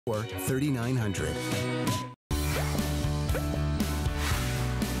or 3900.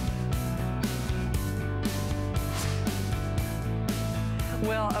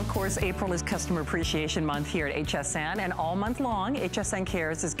 Well, of course, April is Customer Appreciation Month here at HSN, and all month long, HSN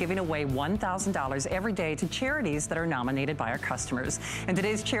Cares is giving away $1,000 every day to charities that are nominated by our customers. And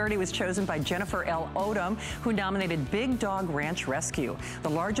today's charity was chosen by Jennifer L. Odom, who nominated Big Dog Ranch Rescue, the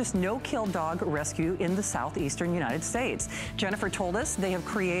largest no-kill dog rescue in the southeastern United States. Jennifer told us they have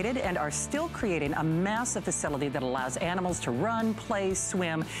created and are still creating a massive facility that allows animals to run, play,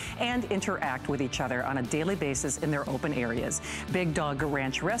 swim, and interact with each other on a daily basis in their open areas. Big Dog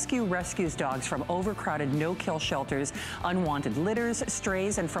Ranch Rescue rescues dogs from overcrowded no-kill shelters, unwanted litters,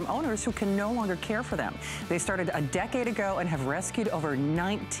 strays, and from owners who can no longer care for them. They started a decade ago and have rescued over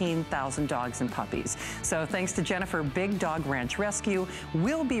 19,000 dogs and puppies. So thanks to Jennifer, Big Dog Ranch Rescue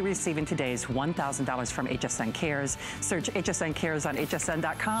will be receiving today's $1,000 from HSN Cares. Search HSN Cares on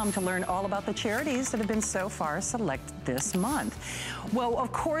hsn.com to learn all about the charities that have been so far selected this month. Well,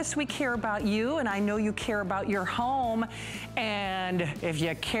 of course, we care about you, and I know you care about your home. And if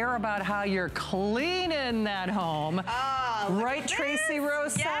you care about how you're cleaning that home, right, Tracy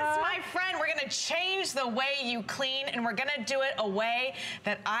Rosa? Yes, my friend, we're gonna change the way you clean, and we're gonna do it a way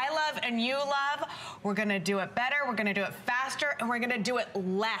that I love and you love. We're gonna do it better, we're gonna do it faster, and we're gonna do it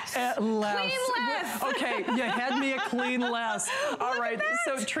less. Less. Clean less. Okay, you had me at clean less. All right,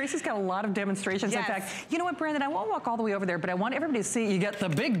 so Tracy's got a lot of demonstrations. Yes. In fact, you know what, Brandon, I won't walk all the way over there, but I want everybody to see you get the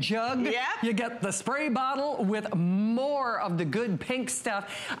big jug, you get the spray bottle with more of the good pink stuff.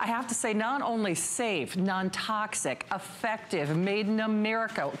 I have to say, not only safe, non-toxic, effective, made in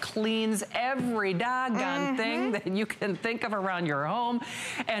America, cleans every doggone thing that you can think of around your home,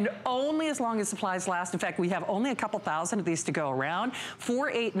 and only as long as supplies last. In fact, we have only a couple thousand of these to go around.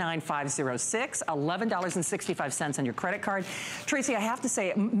 489506, $11.65 on your credit card. Tracy, I have to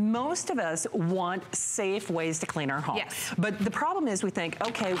say, most of us want safe ways to clean our home. Yes. But the problem is we think,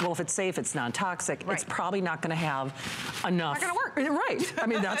 okay, well, if it's safe, it's non-toxic, it's probably not gonna have enough. Not gonna work. Right. I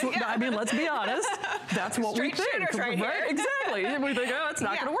mean, that's what, I mean, let's be honest. That's what we think. Right here. Exactly. We think, oh, it's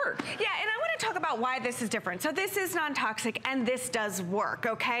not gonna work. Yeah, and I want to talk about why this is different. So this is non-toxic, and this does work,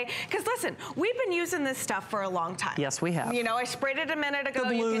 okay? Because listen, we've been using this stuff for a long time. Yes, we have. You know, I sprayed it a minute ago. The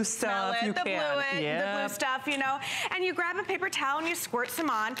blue you can stuff, smell it. The blue stuff, you know. And you grab a paper towel and you squirt some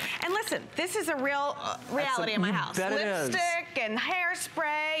on. And listen, this is a real reality in my house. Lipstick and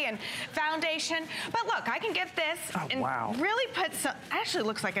hairspray and foundation. But look, I can get this and really put some. Actually,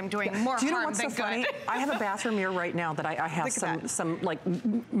 looks like I'm doing more harm than good. I have a bathroom mirror right now that I have some like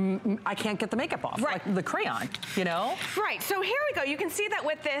I can't get the makeup off, like the crayon, you know. Right. So here we go. You can see that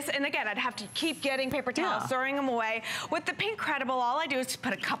with this, and again, I'd have to keep getting paper towels, throwing them away. With the Pink Credible, all I do is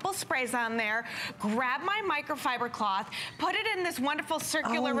put a couple sprays on there, grab my microfiber cloth, put it in this wonderful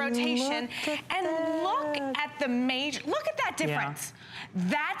circular rotation, and look at the major. Look at that difference.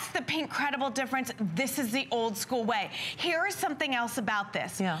 That's the Pink Credible difference. This is the old school way. Here is something else about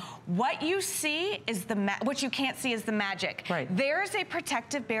this. What you see is what you can't see is the magic. There's a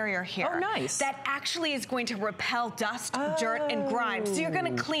protective barrier here. That actually is going to repel dust, dirt, and grime. So you're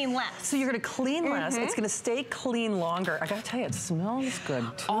going to clean less. So you're going to clean less. It's going to stay clean longer. I got to tell you, it smells good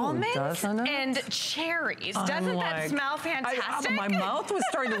too. Almonds and cherries. Doesn't that smell fantastic? My mouth was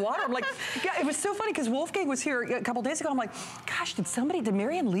starting to water. I'm like, yeah, it was so funny because Wolfgang was here a couple days ago. I'm like, gosh, did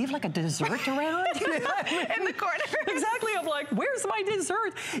Marianne leave like a dessert around? In the corner. Exactly. I'm like, where's my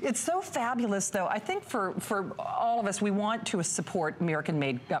dessert? It's so fabulous, though. I think for all of us, we want to support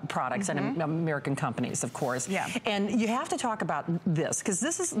American-made products and American companies, of course. And you have to talk about this because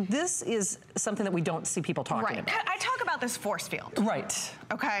this is something that we don't see people talking about. I talk about this force field.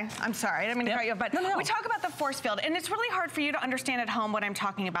 Okay. I'm sorry. I didn't mean to cut you off, but we talk about the force field, and it's really hard for you to understand at home what I'm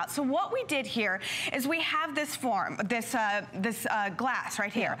talking about. So what we did here is we have this glass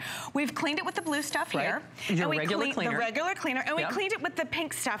right here. We've cleaned it with the blue stuff here. The regular cleaner. And we cleaned it with the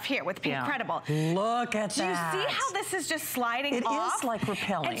pink stuff here, with Pink Credible. Look at that. Do you see how this is just sliding off? It is like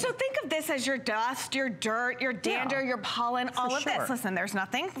repelling. And so think of this as your dust, your dirt, your dander, your pollen, all of this. Listen, there's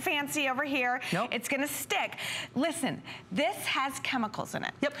nothing fancy over here. It's gonna stick. Listen, this has chemicals in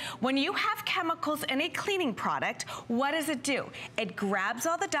it. When you have chemicals in a cleaning product, what does it do? It grabs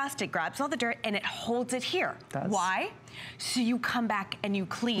all the dust, it grabs all the dirt, and it holds it here. Why? So you come back and you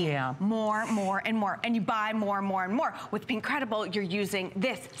clean more, and more, and you buy more and more and more. With Pincredible, you're using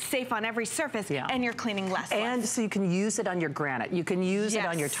this, safe on every surface, and you're cleaning less. And so you can use it on your granite, you can use it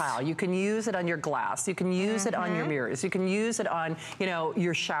on your tile, you can use it on your glass, you can use it on your mirrors, you can use it on, you know,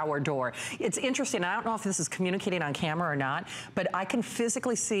 your shower door. It's interesting, I don't know if this is communicating on camera or not, but I can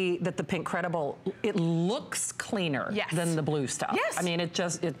physically see that the Pincredible, it looks cleaner than the blue stuff. I mean, it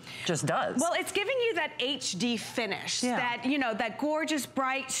just does. Well, it's giving you that HD finish, that, you know, that gorgeous,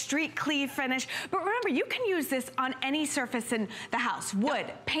 bright, street clean finish. But remember, you can use this on any surface in the house.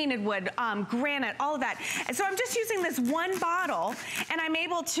 Wood, painted wood, granite, all of that. And so I'm just using this one bottle, and I'm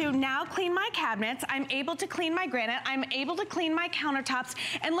able to now clean my cabinets. I'm able to clean my granite. I'm able to clean my countertops.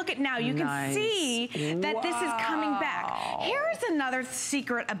 And look at now, you can see that this is coming back. Here's another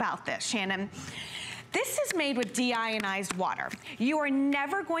secret about this, Shannon. This is made with deionized water. You are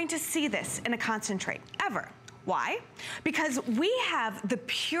never going to see this in a concentrate, ever. Why? Because we have the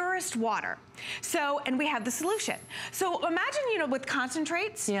purest water. So, and we have the solution. So imagine, you know, with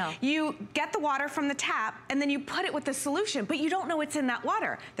concentrates, you get the water from the tap and then you put it with the solution, but you don't know what's in that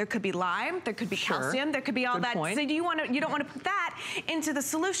water. There could be lime, there could be calcium, there could be all that. So you don't want to put that into the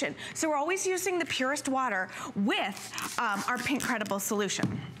solution. So we're always using the purest water with our Pincredible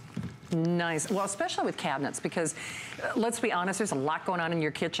solution. Nice. Well, especially with cabinets, because let's be honest, there's a lot going on in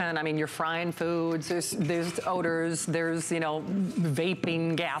your kitchen. I mean, you're frying foods, there's odors, there's, you know,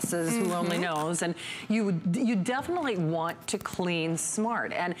 vaping gases, who only knows, and you definitely want to clean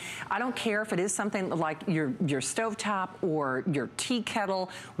smart. And I don't care if it is something like your stovetop or your tea kettle,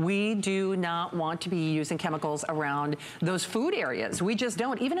 we do not want to be using chemicals around those food areas. We just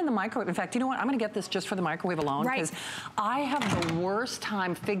don't, even in the microwave. In fact, you know what, I'm gonna get this just for the microwave alone, because I have the worst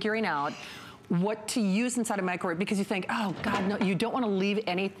time figuring out what to use inside a microwave, because you think, oh God, no, you don't want to leave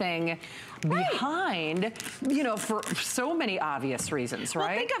anything behind, you know, for so many obvious reasons,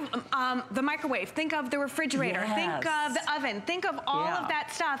 right? Well, think of the microwave, think of the refrigerator, think of the oven, think of all of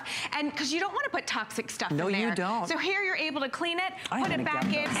that stuff, and because you don't want to put toxic stuff in there. No, you don't. So here you're able to clean it, put it back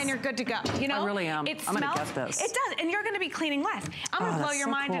in, and you're good to go. You know, I really am. It I'm smells, gonna get this. It does, and you're going to be cleaning less. I'm going to blow your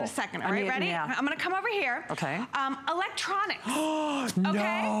mind in a second. All right, ready? I'm going to come over here. Okay. Electronics.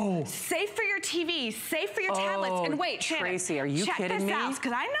 No. Safe for your TV, safe for your tablets. And wait, Shannon, Tracy, are you kidding me? Check this out,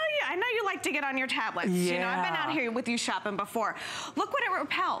 because I know you like to get on your tablets. You know, I've been out here with you shopping before. Look what it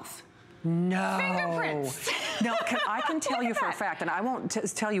repels. No. Fingerprints. No, I can tell you for a fact, and I won't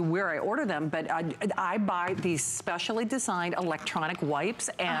tell you where I order them, but I buy these specially designed electronic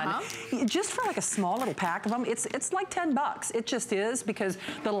wipes, and just for like a small little pack of them, it's like 10 bucks. It just is, because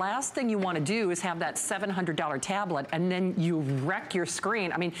the last thing you want to do is have that $700 tablet and then you wreck your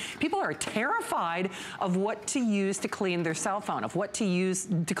screen. I mean, people are terrified of what to use to clean their cell phone, of what to use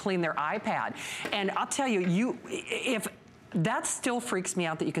to clean their iPad. And I'll tell you, that still freaks me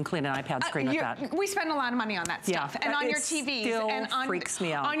out that you can clean an iPad screen like that. We spend a lot of money on that stuff. And on your TVs. And freaks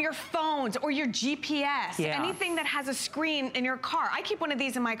me out. On your phones or your GPS. Anything that has a screen in your car. I keep one of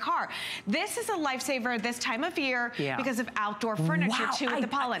these in my car. This is a lifesaver this time of year because of outdoor furniture too with the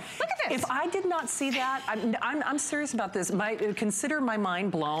pollen. Look at this. If I did not see that, I'm serious about this. Consider my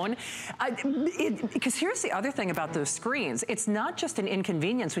mind blown. Because here's the other thing about those screens. It's not just an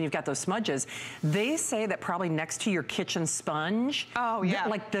inconvenience when you've got those smudges. They say that probably next to your kitchen sponge.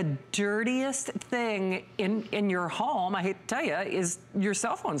 Like the dirtiest thing in your home, I hate to tell you, is your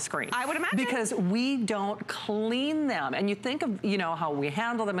cell phone screen. I would imagine. Because we don't clean them. And you think of, you know, how we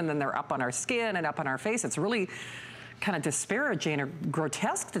handle them and then they're up on our skin and up on our face. It's really kind of disparaging or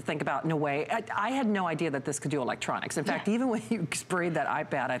grotesque to think about in a way. I had no idea that this could do electronics. In fact, even when you sprayed that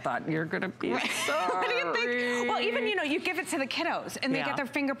iPad, I thought, you're gonna be sorry. What do you think? Well, even, you know, you give it to the kiddos and they get their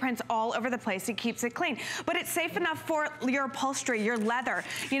fingerprints all over the place. It keeps it clean. But it's safe enough for your upholstery, your leather.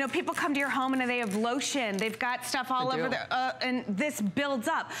 You know, people come to your home and they have lotion. They've got stuff all over there, and this builds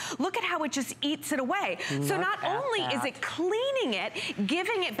up. Look at how it just eats it away. So not only is it cleaning it,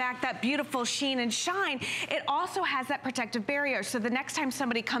 giving it back that beautiful sheen and shine, it also has that protective barrier. So the next time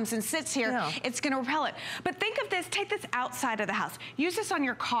somebody comes and sits here, it's going to repel it. But think of this, take this outside of the house. Use this on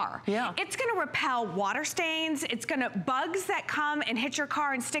your car. It's going to repel water stains. It's going to, bugs that come and hit your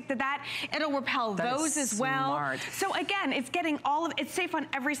car and stick to that, it'll repel those as well. So again, it's getting all of, it's safe on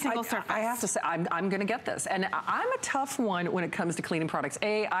every single surface. I have to say, I'm going to get this. And I'm a tough one when it comes to cleaning products.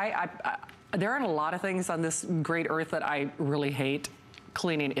 There aren't a lot of things on this great earth that I really hate.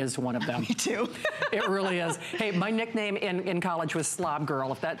 cleaning is one of them. Me too. It really is. Hey, my nickname in college was Slob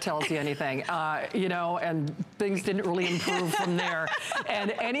Girl, if that tells you anything. You know, and things didn't really improve from there.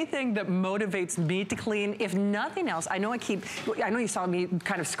 And anything that motivates me to clean, if nothing else, I know you saw me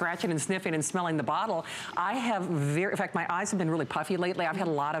kind of scratching and sniffing and smelling the bottle. I have in fact, my eyes have been really puffy lately. I've had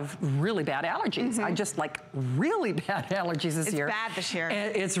a lot of really bad allergies. I just like really bad allergies this year. It's bad this year.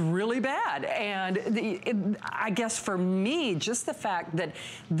 And it's really bad. And I guess for me, just the fact that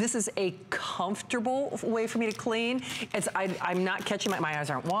this is a comfortable way for me to clean, I'm not catching my eyes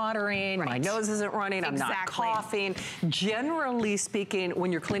aren't watering, my nose isn't running, I'm not coughing. Generally speaking,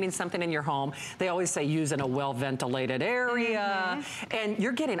 when you're cleaning something in your home, they always say use in a well-ventilated area. And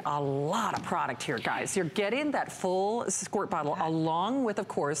you're getting a lot of product here, guys. You're getting that full squirt bottle along with, of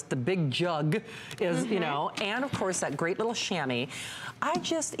course, the big jug is, you know, and of course that great little chamois.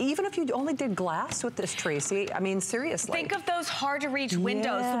 Even if you only did glass with this, Tracy, I mean, seriously. Think of those hard to reach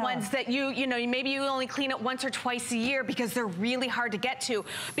windows, the ones that you know, maybe you only clean it once or twice a year because they're really hard to get to.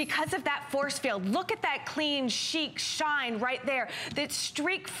 Because of that force field, look at that clean, chic shine right there. That's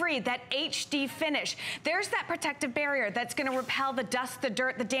streak-free, that HD finish. There's that protective barrier that's gonna repel the dust, the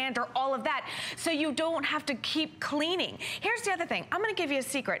dirt, the dander, all of that, so you don't have to keep cleaning. Here's the other thing. I'm gonna give you a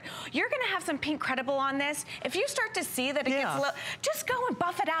secret. You're gonna have some Pink Credible on this. If you start to see that it gets low, just go and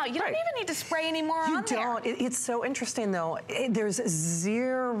buff it out. You don't even need to spray anymore on there. You don't. It's so interesting though. There's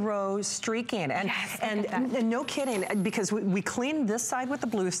zero streaking, and no kidding, because we cleaned this side with the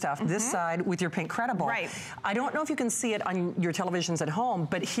blue stuff, this side with your Pink Credible. Right. I don't know if you can see it on your televisions at home,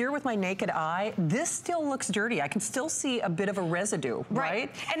 but here with my naked eye, this still looks dirty. I can still see a bit of a residue,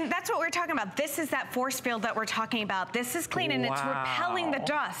 right? And that's what we're talking about. This is that force field that we're talking about. This is clean and it's repelling the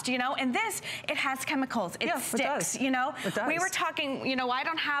dust, you know, and this, it has chemicals. It sticks, you know. It does. We were talking, you know, I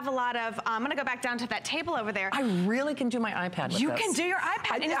don't have a lot of, I'm gonna go back down to that table over there. I really can do my iPad with this. You can do your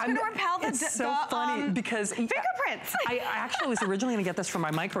iPad and it's gonna repel the It's so funny because fingerprints. I actually was originally gonna get this from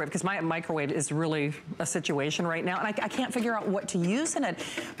my microwave because my microwave is really a situation right now and I can't figure out what to use in it.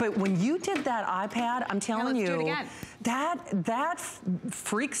 But when you did that iPad, I'm telling you, do it again. that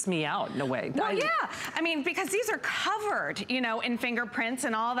freaks me out in a way. Well, I mean, because these are covered, you know, in fingerprints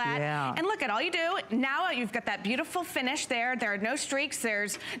and all that. Yeah. And look at all you do, now you've got that beautiful finish there. There are no streaks,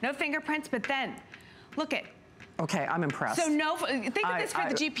 there's no fingerprints, but then, look at, okay, I'm impressed. So think of this for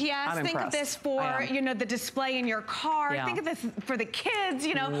the GPS. Think of this for, you know, the display in your car. Think of this for the kids,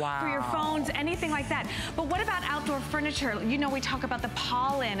 you know, for your phones, anything like that. But what about outdoor furniture? You know, we talk about the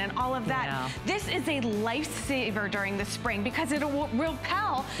pollen and all of that. This is a lifesaver during the spring because it will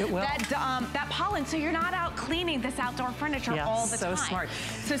repel that pollen, so you're not out cleaning this outdoor furniture all the time. So smart.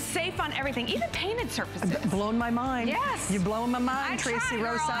 So safe on everything, even painted surfaces. Blown my mind. Yes. You're blowing my mind, Tracy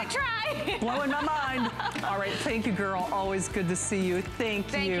Rosa. I try. Blowing my mind. All right, thank you, girl. Always good to see you.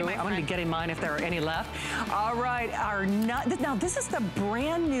 Thank you. My I'm going to be getting mine if there are any left. All right, now this is the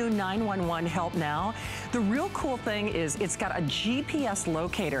brand new 911 Help Now. The real cool thing is it's got a GPS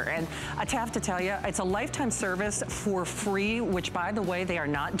locator, and I have to tell you, it's a lifetime service for free, which, by the way, they are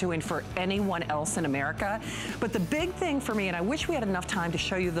not doing for anyone else in America. But the big thing for me, and I wish we had enough time to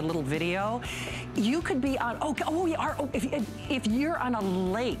show you the little video, you could be on, if you're on a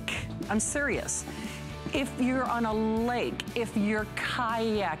lake, I'm serious. If you're on a lake, if you're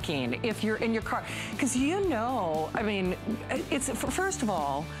kayaking, if you're in your car, because you know, I mean, first of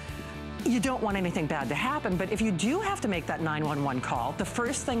all, you don't want anything bad to happen, but if you do have to make that 911 call, the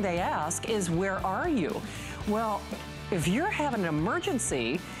first thing they ask is, where are you? Well, if you're having an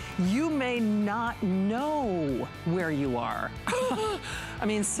emergency, you may not know where you are. I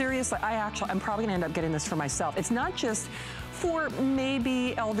mean, seriously, I'm probably gonna end up getting this for myself. It's not just for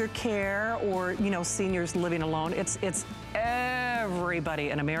maybe elder care or, you know, seniors living alone. It's everybody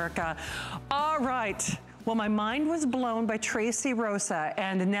in America. All right. Well, my mind was blown by Tracy Rosa,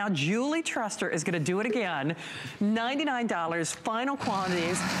 and now Julie Truster is gonna do it again. $99, final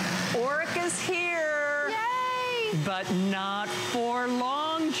quantities. Oric is here. Yay! But not for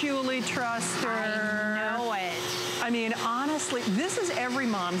long, Julie Truster. I know it. I mean, honestly, this is every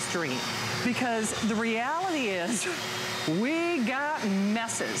mom's dream, because the reality is, we got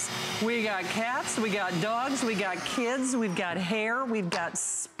messes. We got cats, we got dogs, we got kids, we've got hair, we've got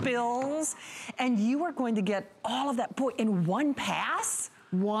spills, and you are going to get all of that, boy, in one pass?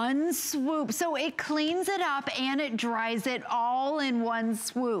 One swoop. So it cleans it up and it dries it all in one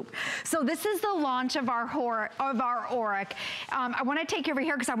swoop. So this is the launch of our Auric. I want to take you over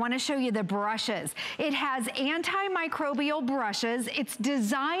here because I want to show you the brushes. It has antimicrobial brushes. It's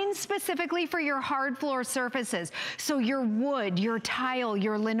designed specifically for your hard floor surfaces. So your wood, your tile,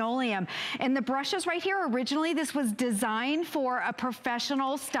 your linoleum. And the brushes right here, originally this was designed for a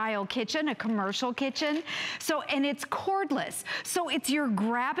professional style kitchen, a commercial kitchen. So, and it's cordless. So it's your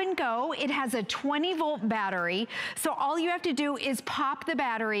grab and go. It has a 20-volt battery. So all you have to do is pop the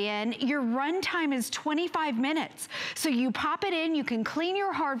battery in. Your run time is 25 minutes. So you pop it in, you can clean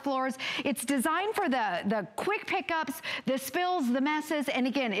your hard floors. It's designed for the quick pickups, the spills, the messes, and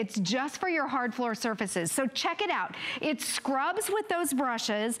again, it's just for your hard floor surfaces. So check it out. It scrubs with those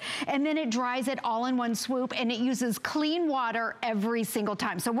brushes, and then it dries it all in one swoop, and it uses clean water every single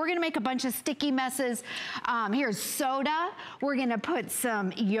time. So we're gonna make a bunch of sticky messes. Here's soda. We're gonna put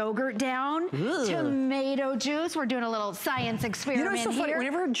some yogurt down, tomato juice. We're doing a little science experiment so funny. here.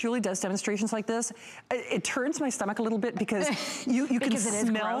 Whenever Julie does demonstrations like this, it turns my stomach a little bit because you can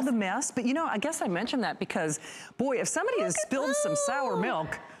smell the mess. But you know, I guess I mentioned that because, boy, if somebody has spilled some sour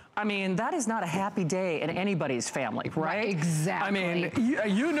milk, I mean, that is not a happy day in anybody's family, right? Exactly. I mean,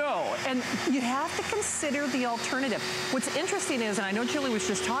 you know, and you have to consider the alternative. What's interesting is, and I know Julie was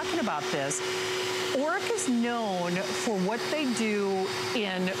just talking about this, Auric is known for what they do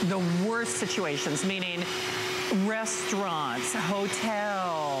in the worst situations, meaning restaurants,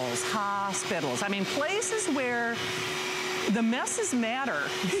 hotels, hospitals. I mean, places where the messes matter,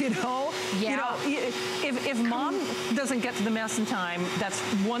 you know? Yeah. You know, if mom doesn't get to the mess in time, that's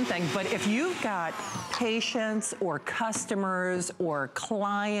one thing. But if you've got patients or customers or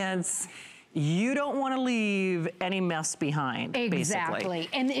clients, you don't want to leave any mess behind, exactly.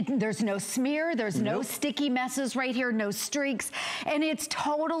 Basically. And there's no smear, there's no sticky messes right here, no streaks, and it's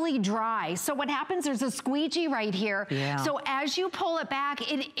totally dry. So what happens, there's a squeegee right here. Yeah. So as you pull it back,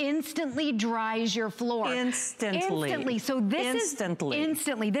 it instantly dries your floor. Instantly. So this is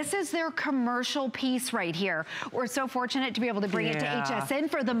instantly. This is their commercial piece right here. We're so fortunate to be able to bring it to HSN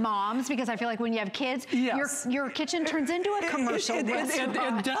for the moms, because I feel like when you have kids, your kitchen turns into a commercial restaurant.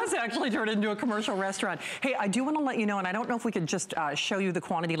 It does actually turn into a commercial restaurant. Hey, I do want to let you know, and I don't know if we could just show you the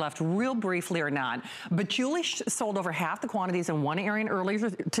quantity left real briefly or not, but Julie sold over half the quantities in one area earlier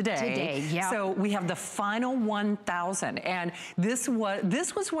today. So we have the final 1,000, and this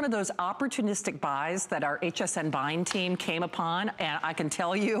was one of those opportunistic buys that our HSN buying team came upon, and I can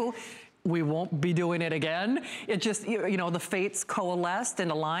tell you, we won't be doing it again. It just, you know, the fates coalesced and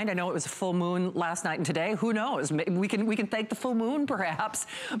aligned. I know it was a full moon last night and today. Who knows? We can thank the full moon perhaps,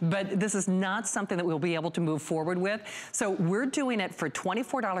 but this is not something that we'll be able to move forward with. So we're doing it for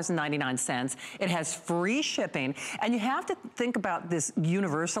 $24.99. It has free shipping, and you have to think about this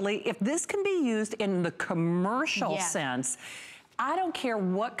universally. If this can be used in the commercial sense, I don't care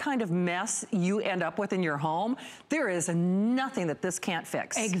what kind of mess you end up with in your home, there is nothing that this can't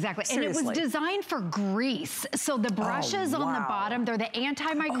fix. Exactly. Seriously. And it was designed for grease. So the brushes on the bottom, they're the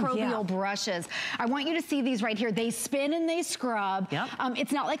antimicrobial brushes. I want you to see these right here. They spin and they scrub.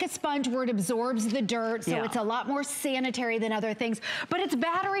 It's not like a sponge where it absorbs the dirt, so it's a lot more sanitary than other things. But it's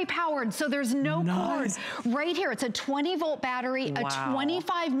battery powered, so there's no cord. Right here, it's a 20-volt battery, a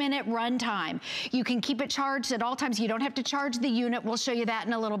 25-minute run time. You can keep it charged at all times. You don't have to charge the unit. We'll show you that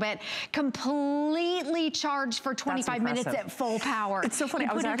in a little bit. Completely charged for 25 minutes at full power. It's so funny.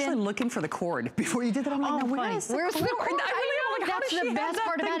 I was actually looking for the cord before you did that. I'm like, where's the cord? That's the best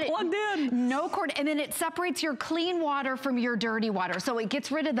part about it. No cord. And then it separates your clean water from your dirty water. So it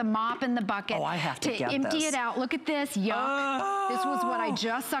gets rid of the mop and the bucket. Oh, I have to get empty this. It out. Look at this. Yuck. This was what I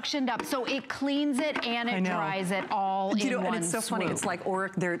just suctioned up. So it cleans it and it dries it all in one and it's so funny. It's like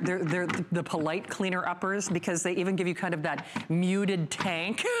Auric, they're the polite cleaner uppers, because they even give you kind of that muted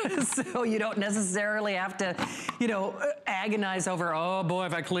tank, so you don't necessarily have to, you know, agonize over, oh boy,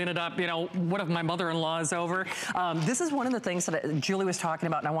 if I clean it up, you know, what if my mother-in-law is over? This is one of the things that Julie was talking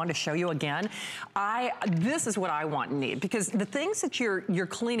about, and I wanted to show you again. This is what I want and need, because the things that you're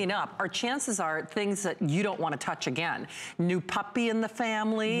cleaning up are, chances are, things that you don't want to touch again. New puppy in the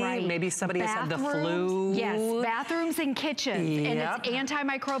family, maybe somebody has had the flu. Yes, bathrooms and kitchens, and it's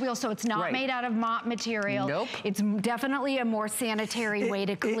antimicrobial, so it's not made out of mop material. It's definitely a more sanitary way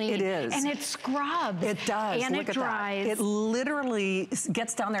to clean. It is. And it scrubs. It does. And Look it dries. It literally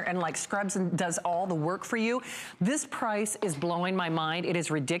gets down there and like scrubs and does all the work for you. This price is blowing my mind. It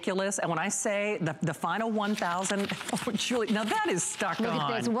is ridiculous. And when I say the final 1,000, oh, Julie, now that is stuck on. Look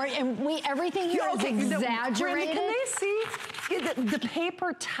at this. And everything here is exaggerated. Can they see the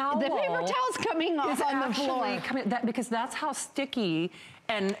paper towel? The paper towel's coming off on the floor. Because that's how sticky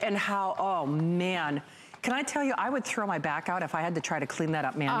and how, oh man. Can I tell you, I would throw my back out if I had to try to clean that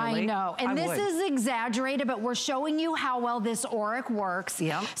up manually. I know, and this is exaggerated, but we're showing you how well this Auric works.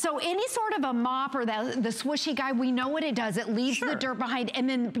 Yeah. So any sort of a mop or the swishy guy, we know what it does. It leaves the dirt behind, and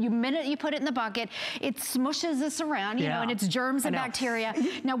then the minute you put it in the bucket, it smushes this around, you know, and it's germs and bacteria.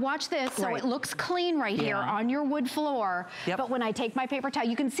 Now watch this, so it looks clean right here on your wood floor, but when I take my paper towel,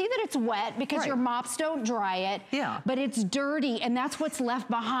 you can see that it's wet because your mops don't dry it, but it's dirty, and that's what's left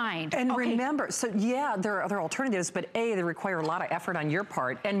behind. And remember, so there are other alternatives, but A, they require a lot of effort on your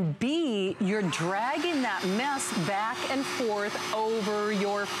part, and B, you're dragging that mess back and forth over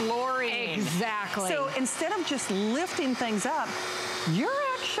your flooring. Exactly. So instead of just lifting things up, you're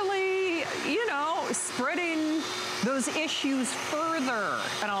actually, you know, spreading those issues further.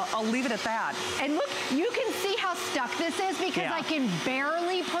 And I'll leave it at that. And look, you can see how stuck this is because I can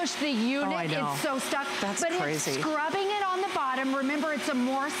barely push the unit. Oh, I know. It's so stuck. That's but crazy. It's scrubbing it on the bottom. Remember, it's a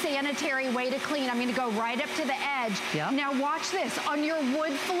more sanitary way to clean. I'm gonna go right up to the edge. Now watch this. On your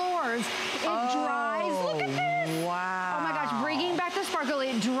wood floors, it dries. Look at this. Wow. Oh my gosh, bringing back the sparkle.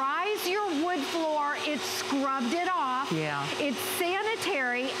 It dries your wood floor. It's scrubbed it off. It's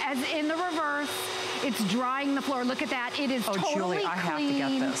sanitary, as in the reverse. It's drying the floor. Look at that. It is totally Julie, I clean.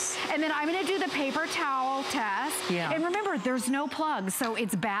 have to get this. And then I'm going to do the paper towel test. And remember, there's no plugs, so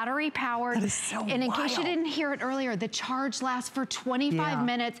it's battery powered. That is so And in wild. case you didn't hear it earlier, the charge lasts for 25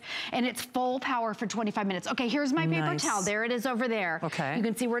 minutes, and it's full power for 25 minutes. Okay, here's my paper towel. There it is over there. Okay. You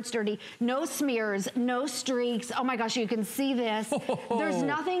can see where it's dirty. No smears, no streaks. Oh my gosh, you can see this. There's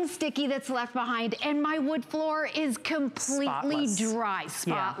nothing sticky that's left behind, and my wood floor is completely dry,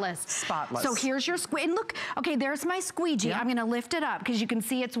 spotless. Spotless. So here's your and look, okay, there's my squeegee. I'm gonna lift it up because you can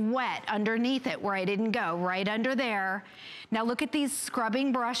see it's wet underneath it where I didn't go, right under there. Now look at these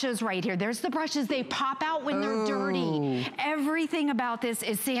scrubbing brushes right here. There's the brushes, they pop out when they're dirty. Everything about this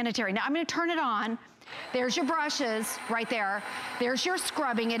is sanitary. Now I'm gonna turn it on. There's your brushes right there. There's your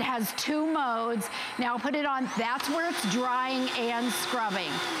scrubbing. It has 2 modes. Now put it on. That's where it's drying and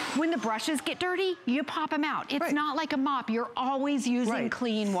scrubbing. When the brushes get dirty, you pop them out. It's not like a mop. You're always using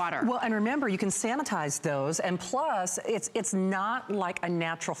clean water. Well, and remember, you can sanitize those, and plus, it's not like a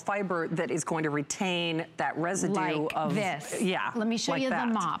natural fiber that is going to retain that residue of this. Yeah. Let me show you the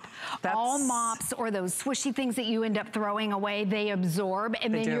mop. All mops or those swishy things that you end up throwing away, they absorb,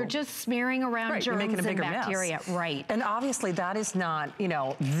 and then you're just smearing around germs and bacteria. Right. And obviously that is not, you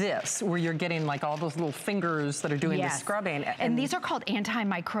know, this, where you're getting like all those little fingers that are doing the scrubbing. And these are called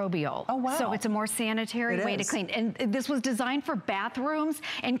antimicrobial. Oh, wow. So it's a more sanitary way to clean. And this was designed for bathrooms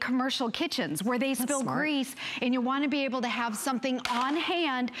and commercial kitchens where they spill grease, and you want to be able to have something on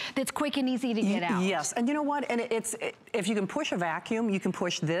hand that's quick and easy to get out. Yes, and you know what? And if you can push a vacuum, you can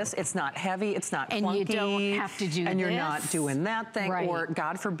push this. It's not heavy, it's not clunky. And you don't have to do and you're not doing that thing, or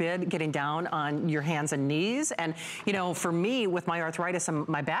God forbid, getting down on your hands and knees. And you know, for me, with my arthritis and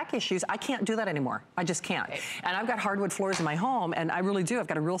my back issues, I can't do that anymore. I just can't. And I've got hardwood floors in my home, and I really do. I've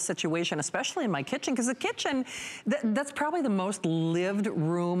got a real situation, especially in my kitchen, because the kitchen, that's probably the most lived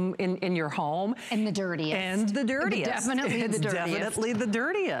room in your home. And the dirtiest. And the dirtiest. Definitely the dirtiest. Definitely the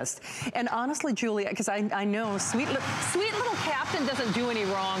dirtiest. And honestly, Julie, because I know sweet little Captain doesn't do any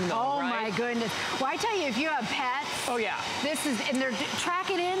wrong, though, Oh my goodness. Well, I tell you, if you have pets, this is, and they're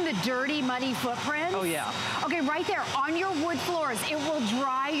tracking in the dirty, muddy footprints. Oh yeah. Okay, right there on your wood floors, it will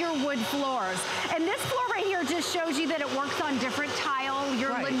dry your wood floors. And this floor right here just shows you that it works on different tile,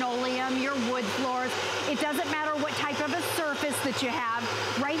 your linoleum, your wood floors. It doesn't matter what type of a surface that you have.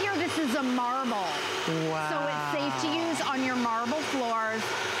 Right here, this is a marble. Wow. So it's safe to use on your marble floors.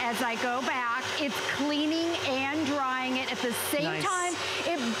 As I go back, it's cleaning and drying it at the same time.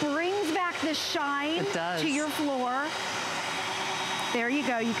 It brings back the shine to your floor. There you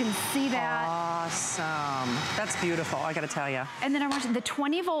go. You can see that. Awesome. That's beautiful, I gotta tell you. And then I watched the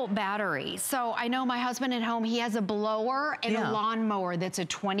 20-volt battery. So I know my husband at home, he has a blower and a lawnmower that's a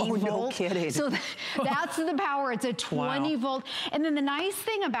 20-volt. Oh, no kidding. So that's the power. It's a 20-volt. And then the nice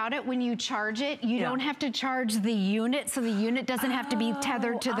thing about it, when you charge it, you don't have to charge the unit, so the unit doesn't have to be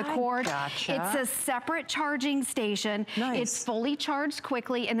tethered to the cord. Gotcha. It's a separate charging station. It's fully charged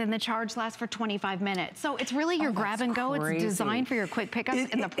quickly, and then the charge lasts for 25 minutes. So it's really your grab and go. It's designed for your quick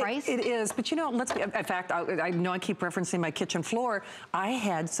pickups, and the price? It is, but you know, in fact, I know I keep referencing my kitchen floor. I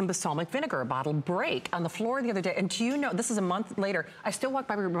had some balsamic vinegar, a bottle break on the floor the other day, and do you know, this is a month later, I still walk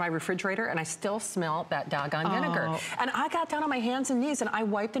by my refrigerator and I still smell that doggone vinegar. And I got down on my hands and knees and I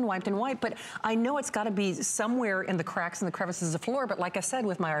wiped and wiped and wiped, but I know it's gotta be somewhere in the cracks and the crevices of the floor, but like I said,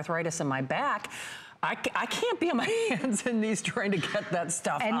 with my arthritis in my back, I can't be on my hands and knees trying to get that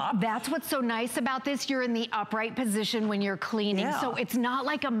stuff up. And that's what's so nice about this. You're in the upright position when you're cleaning. Yeah. So it's not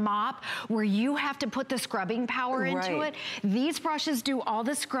like a mop where you have to put the scrubbing power into it. These brushes do all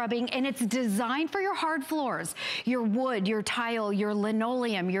the scrubbing, and it's designed for your hard floors, your wood, your tile, your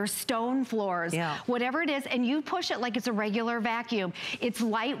linoleum, your stone floors, whatever it is, and you push it like it's a regular vacuum. It's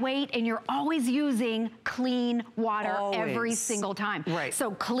lightweight, and you're always using clean water every single time.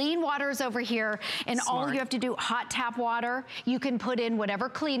 So clean water is over here. And all you have to do, hot tap water, you can put in whatever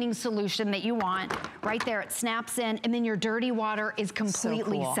cleaning solution that you want. Right there, it snaps in, and then your dirty water is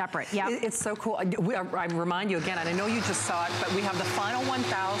completely separate. It's so cool. I remind you again, and I know you just saw it, but we have the final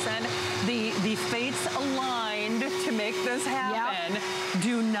 1,000. The fates aligned to make this happen.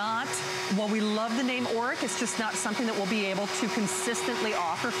 Do not, while we love the name Auric, it's just not something that we'll be able to consistently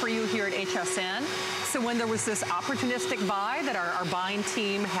offer for you here at HSN. So when there was this opportunistic buy that our buying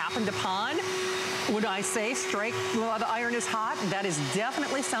team happened upon, would I say strike while the iron is hot? That is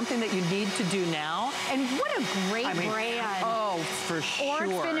definitely something that you need to do now. And what a great brand. Oh, for sure.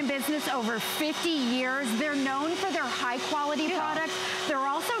 Auric's been in business over 50 years. They're known for their high quality products. They're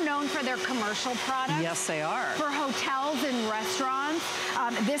also known for their commercial products. Yes, they are. For hotels and restaurants.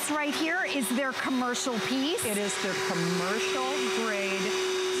 This right here is their commercial piece. It is their commercial grade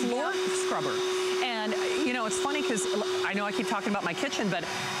floor scrubber. And, you know, it's funny because I know I keep talking about my kitchen, but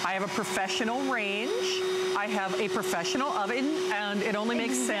I have a professional range. I have a professional oven, and it only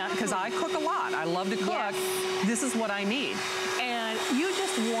makes sense because I cook a lot. I love to cook. This is what I need. And you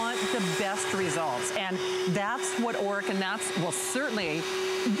just want the best results. And that's what Auric, and that's, well, certainly,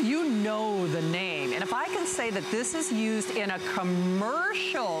 you know the name. And if I can say that this is used in a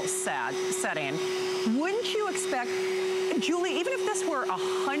commercial setting, wouldn't you expect, Julie, even if this were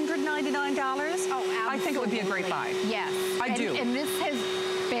 $199, I think it would be a great buy. Yes. I do. And this has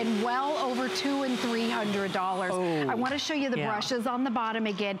been well over $200 and $300. I want to show you the brushes on the bottom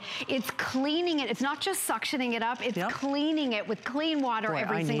again. It's cleaning it. It's not just suctioning it up. It's cleaning it with clean water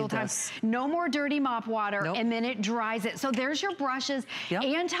every single time. No more dirty mop water, and then it dries it. So there's your brushes,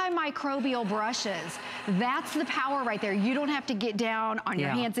 antimicrobial brushes. That's the power right there. You don't have to get down on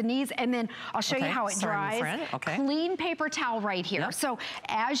your hands and knees. And then I'll show you how it dries. Clean paper towel right here. So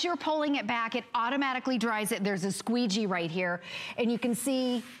as you're pulling it back, it automatically dries it. There's a squeegee right here, and you can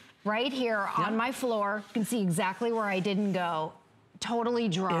see right here on my floor, you can see exactly where I didn't go. Totally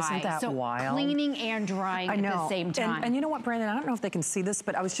dry. Isn't that wild? Cleaning and drying at the same time. And you know what, Brandon, I don't know if they can see this,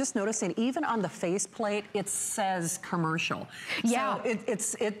 but I was just noticing, even on the faceplate, it says commercial. So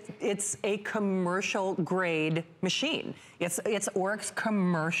it's a commercial grade machine. It's Auric's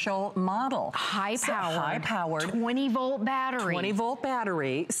commercial model. High-powered. 20-volt battery. 20-volt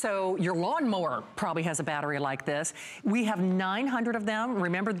battery. So your lawnmower probably has a battery like this. We have 900 of them.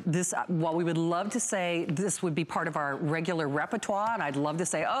 Remember this, while we would love to say this would be part of our regular repertoire, and I'd love to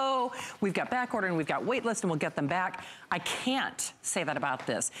say, oh, we've got back order and we've got wait list and we'll get them back. I can't say that about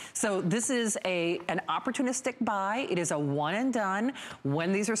this. So this is an opportunistic buy. It is a one and done.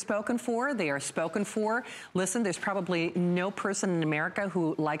 When these are spoken for, they are spoken for. Listen, there's probably no person in America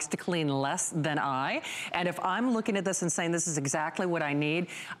who likes to clean less than I. And if I'm looking at this and saying this is exactly what I need,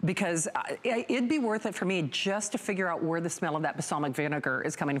 because it'd be worth it for me just to figure out where the smell of that balsamic vinegar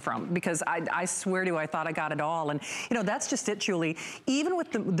is coming from. Because I swear to you, I thought I got it all. And you know, that's just it, Julie. Even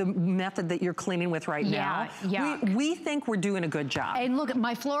with the method that you're cleaning with right now, we think we're doing a good job. And look,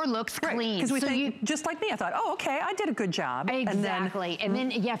 my floor looks clean. Because we think, just like me, I thought, oh, okay, I did a good job. Exactly. And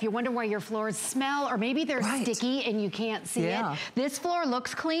then, if you wonder why your floors smell, or maybe they're sticky and you can't see it, this floor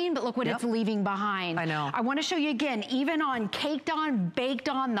looks clean, but look what it's leaving behind. I know. I want to show you again, even on caked on, baked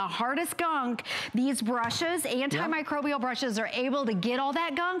on, the hardest gunk, these brushes, antimicrobial brushes, are able to get all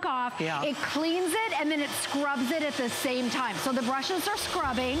that gunk off. It cleans it, and then it scrubs it at the same time. So the brushes are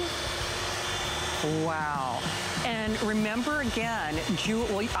scrubbing. Wow. And remember again,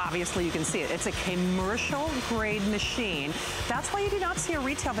 well, obviously you can see it. It's a commercial grade machine. That's why you do not see a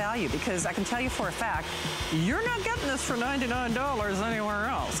retail value, because I can tell you for a fact, you're not getting this for $99 anywhere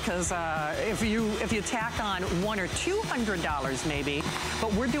else. Because if you tack on $100 or $200 maybe,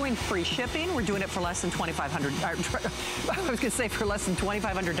 but we're doing free shipping. We're doing it for less than $2,500. I was going to say for less than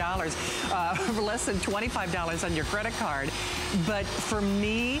 $2,500, for less than $25 on your credit card. But for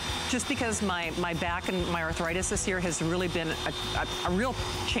me, just because my back and my arthritis this year has really been a real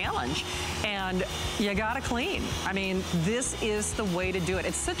challenge, and you gotta clean. I mean, this is the way to do it.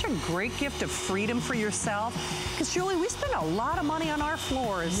 It's such a great gift of freedom for yourself, because Julie, we spend a lot of money on our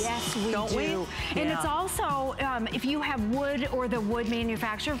floors. Yes, we don't do. we? And Yeah. it's also, if you have wood or the wood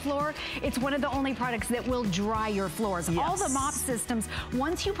manufactured floor, it's one of the only products that will dry your floors. Yes. All the mop systems,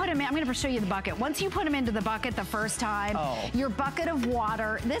 once you put them in, I'm gonna show you the bucket. Once you put them into the bucket the first time, your bucket of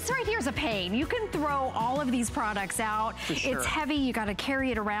water, this right here is a pain. You can throw all of these products out. For sure. It's heavy, you gotta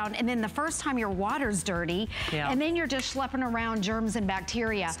carry it around, and then the first time your water's dirty, and then you're just schlepping around germs and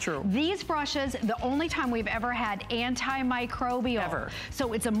bacteria. It's true. These brushes, the only time we've ever had antimicrobial. Ever.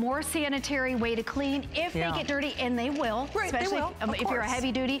 So it's a more sanitary way to clean if they get dirty, and they will. Right, especially they will, if you're a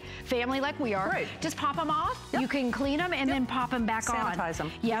heavy duty family like we are. Right. Just pop them off. You can clean them and then pop them back on. Sanitize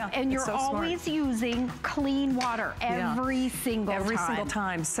them. Yeah, and you're so always smart. using clean water every single time. Every single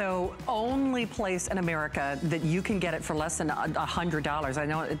time. So only place in America that you can get it for less than $100. I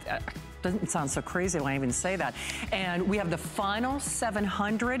know it doesn't sound so crazy when I even say that. And we have the final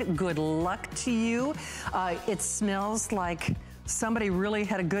 700. Good luck to you. It smells like somebody really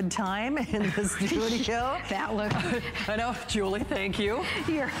had a good time in the studio. That looks. I know, Julie, thank you.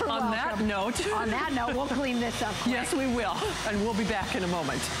 You're On that note. On that note, we'll clean this up quick. Yes, we will. And we'll be back in a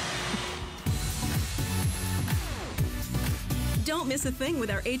moment. Don't miss a thing with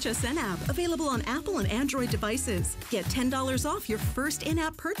our HSN app, available on Apple and Android devices. Get $10 off your first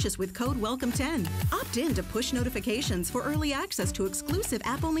in-app purchase with code WELCOME10. Opt in to push notifications for early access to exclusive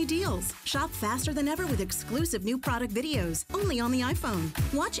app-only deals. Shop faster than ever with exclusive new product videos, only on the iPhone.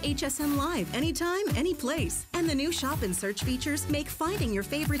 Watch HSN Live anytime, any place. And the new shop and search features make finding your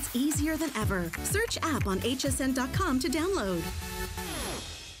favorites easier than ever. Search app on hsn.com to download.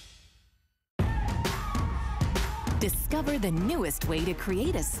 Discover the newest way to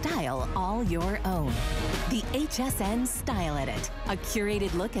create a style all your own. The HSN Style Edit, a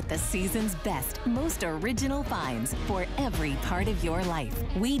curated look at the season's best, most original finds for every part of your life.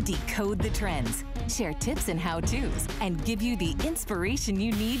 We decode the trends, share tips and how-tos, and give you the inspiration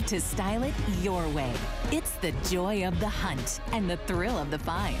you need to style it your way. It's the joy of the hunt and the thrill of the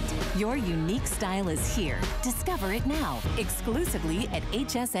find. Your unique style is here. Discover it now, exclusively at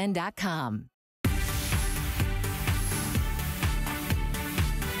hsn.com.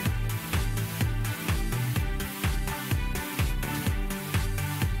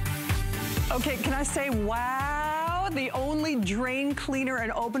 Okay, can I say, wow, the only drain cleaner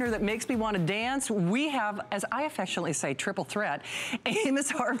and opener that makes me want to dance. We have, as I affectionately say, triple threat,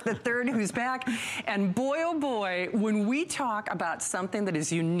 Amos Harp III, who's back. And boy, oh boy, when we talk about something that is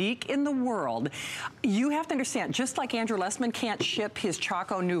unique in the world, you have to understand, just like Andrew Lessman can't ship his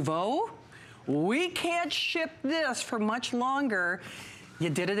Choco Nouveau, we can't ship this for much longer. You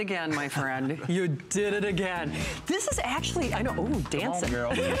did it again, my friend. You did it again. This is actually, I know, oh, dancing. Come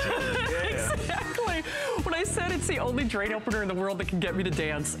on, girl. Yeah. Exactly. When I said it's the only drain opener in the world that can get me to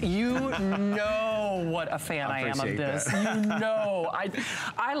dance, you know what a fan I am of this. That. You know.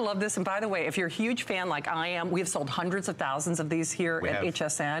 I love this. And by the way, if you're a huge fan like I am, we have sold hundreds of thousands of these here at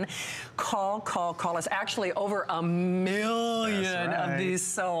HSN. Call us. Actually, over 1 million of these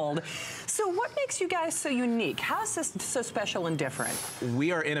sold. So what makes you guys so unique? How is this so special and different?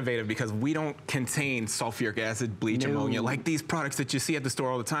 We are innovative because we don't contain sulfuric acid, bleach, ammonia, like these products that you see at the store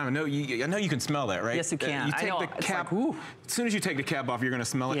all the time. I know you can smell that, right? Yes, you can. You take the cap, like, as soon as you take the cap off, you're gonna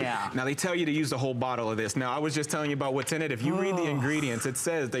smell it. Yeah. Now they tell you to use the whole bottle of this. Now I was just telling you about what's in it. If you read the ingredients, it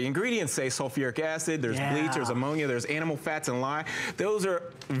says the ingredients say sulfuric acid, there's bleach, there's ammonia, there's animal fats and lye. Those are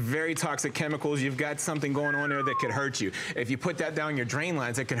very toxic chemicals. You've got something going on there that could hurt you. If you put that down your drain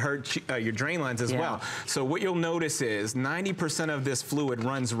lines, it can hurt your drain lines as well. So what you'll notice is 90% of this fluid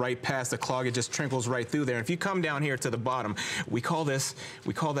runs right past the clog. It just trickles right through there. If you come down here to the bottom, we call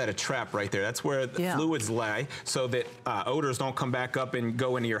that a trap right there. That's where the fluids lie, so that odors don't come back up and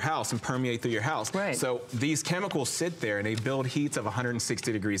go into your house and permeate through your house. Right. So these chemicals sit there and they build heats of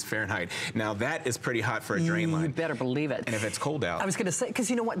 160 degrees Fahrenheit. Now that is pretty hot for a drain line. You better believe it. And if it's cold out. I was going to say, because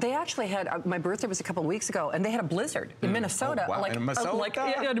you know what, they actually had, my birthday was a couple of weeks ago, and they had a blizzard in Minnesota. Oh, wow. Like, in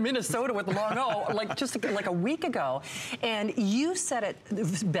Minnesota? in Minnesota with the long O, like just like a week ago. And you said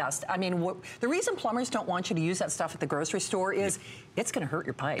it best. I mean, the reason plumbers don't want you to use that stuff at the grocery store is it's going to hurt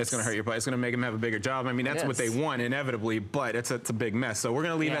your pipes. It's going to hurt your pipes. It's going to make them have a bigger job problem. I mean, that's what they want inevitably, but it's a big mess. So we're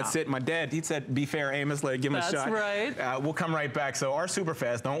gonna leave that sit. My dad, he said, be fair, Amos, give him a shot. That's right. We'll come right back. So our super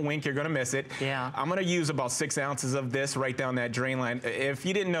fast, don't wink, you're gonna miss it. Yeah. I'm gonna use about 6 ounces of this right down that drain line. If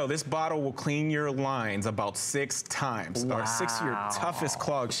you didn't know, this bottle will clean your lines about 6 times. Or 6 of your toughest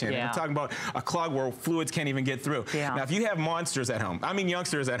clogs, Shannon. Yeah. We're talking about a clog where fluids can't even get through. Yeah. Now, if you have monsters at home, I mean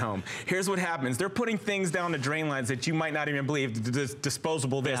youngsters at home, here's what happens. They're putting things down the drain lines that you might not even believe. The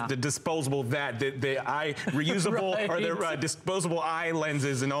disposable this, the disposable that, the eye reusable or the disposable eye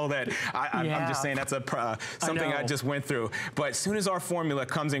lenses and all that. I'm just saying that's something I just went through. But as soon as our formula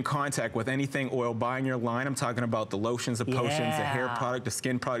comes in contact with anything oil buying your line, I'm talking about the lotions, the potions, the hair product, the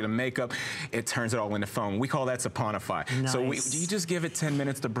skin product, the makeup, it turns it all into foam. We call that saponify. Nice. So you just give it 10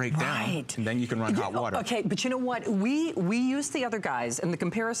 minutes to break down, and then you can run hot water. Okay, but you know what? We used the other guys in the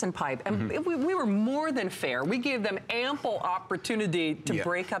comparison pipe, and we were more than fair. We gave them ample opportunity to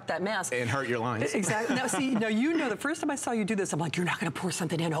break up that mess. And hurt your lines. Exactly. Now, see, you know, the first time I saw you do this, I'm like, you're not going to pour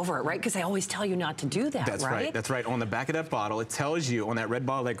something in over it, right? Because they always tell you not to do that, That's right? That's right. On the back of that bottle, it tells you, on that red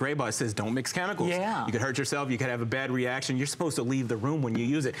bottle, that gray bottle, it says don't mix chemicals. Yeah. You could hurt yourself. You could have a bad reaction. You're supposed to leave the room when you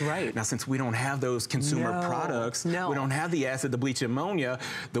use it. Right. Now, since we don't have those consumer products, we don't have the acid, the bleach, ammonia,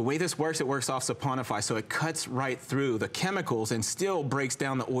 the way this works, it works off saponify, so it cuts right through the chemicals and still breaks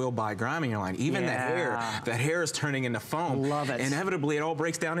down the oil by grinding your line. Even that hair is turning into foam. Love it. Inevitably, it all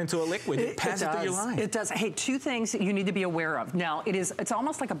breaks down into a liquid. It passes through your line. It does. Hey, 2 things that you need to be aware of. Now, it's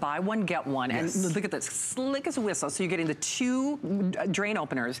almost like a buy one, get one. And look at this, slick as a whistle. So you're getting the 2 drain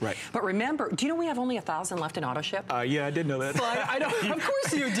openers. Right. But remember, do you know we have only 1,000 left in auto ship? Yeah, I did know that. I know. Of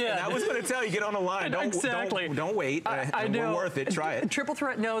course you did. And I was going to tell you, get on the line. Don't wait. I know. We're worth it. Try it. Triple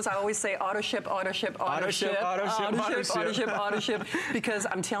Threat knows I always say auto ship, auto ship, auto ship, auto ship, auto ship, because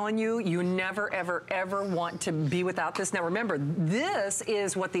I'm telling you, you never, ever, ever want to be without this. Now remember, this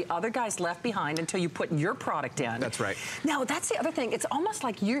is what the other guys left behind until you put your product in. That's right. Now that's the other thing. It's almost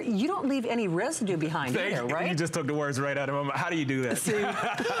like you don't leave any residue behind either, right? You just took the words right out of my mouth. How do you do that? See?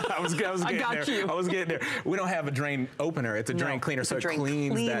 I was getting there. We don't have a drain opener. It's a drain cleaner, so it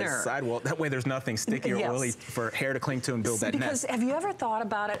cleans that sidewall. That way there's nothing sticky or oily for hair to cling to and build that nest. Because have you ever thought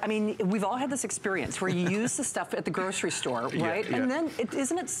about it? I mean, we've all had this experience where you use the stuff at the grocery store, right? And then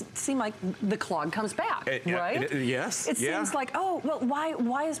doesn't it seem like the clog comes back, right? Yes. It seems like, oh, well,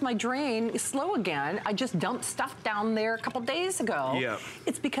 why is my drain slow again? I just dumped stuff down there a couple days ago. Yeah.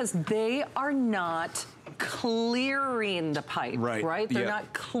 It's because they are not clearing the pipe, right? They're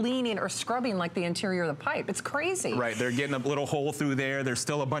not cleaning or scrubbing like the interior of the pipe. It's crazy. Right, they're getting a little hole through there. There's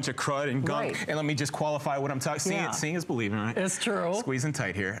still a bunch of crud and gunk. And let me just qualify what I'm talking. Seeing is believing, right? It's true. Squeezing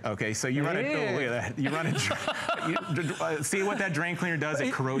tight here. Okay, so you run it. Oh, look at that. You run it. See what that drain cleaner does?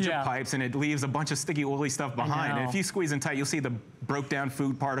 It corrodes your pipes and it leaves a bunch of sticky, oily stuff behind. And if you squeeze in tight, you'll see the broke down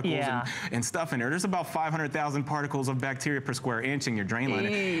food particles and stuff in there. There's about 500,000 particles of bacteria per square inch in your drain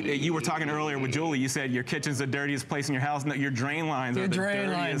line. You were talking earlier with Julie. You said your kitchen's the dirtiest place in your house. No, your drain lines are the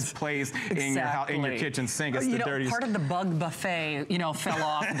dirtiest place in your house, in your kitchen sink. It's the dirtiest. Part of the bug buffet, fell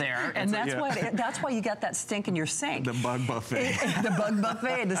off there, and that's why you got that stink in your sink. The bug buffet. The bug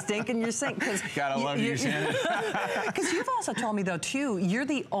buffet, the stink in your sink. Gotta love you, Shannon. Because you've also told me though too, you're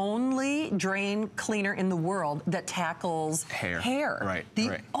the only drain cleaner in the world that tackles hair. Right.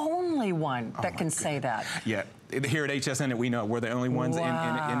 The only one that can say that. Yeah. Here at HSN that we know, we're the only ones in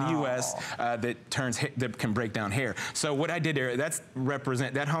the U.S. that can break down hair. So what I did there,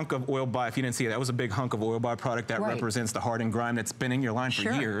 that hunk of oil by, if you didn't see it, that was a big hunk of oil by product that represents the hardened grime that's been in your line for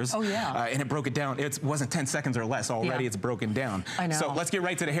years. Oh yeah. And it broke it down. It wasn't 10 seconds or less. Already it's broken down. I know. So let's get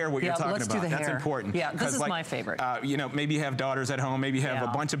right to the hair, what you're talking about. That's important. Yeah, this is my favorite. Maybe you have daughters at home. Maybe you have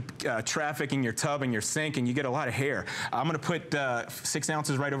a bunch of traffic in your tub and your sink and you get a lot of hair. I'm going to put 6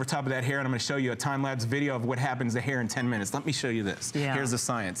 ounces right over top of that hair and I'm going to show you a time-lapse video of what happens to hair in 10 minutes. Let me show you this. Here's the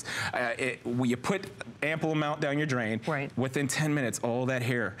science. You put ample amount down your drain. Within 10 minutes, all that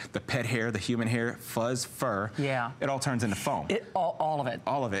hair, the pet hair, the human hair, fuzz, fur, it all turns into foam. All of it.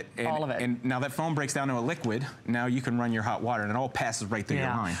 All of it. And now that foam breaks down to a liquid. Now you can run your hot water and it all passes right through your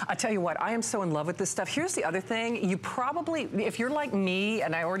line. I tell you what, I am so in love with this stuff. Here's the other thing. You probably, if you're like me,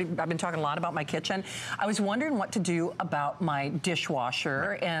 and I've been talking a lot about my kitchen, I was wondering what to do about my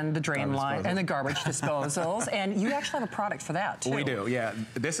dishwasher and the drain line and the garbage disposals. And you actually have a product for that, too. We do, yeah.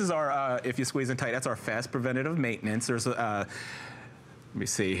 This is our, if you squeeze in tight, that's our fast preventative maintenance. There's let me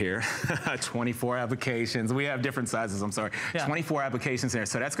see here, 24 applications. We have different sizes, I'm sorry. 24 applications there.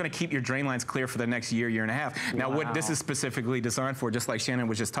 So that's going to keep your drain lines clear for the next year, year and a half. Now, what this is specifically designed for, just like Shannon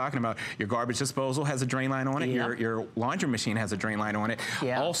was just talking about, your garbage disposal has a drain line on it. Your laundry machine has a drain line on it.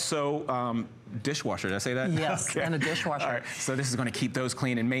 Also, dishwasher. Did I say that? Yes, okay. and a dishwasher. All right, so this is going to keep those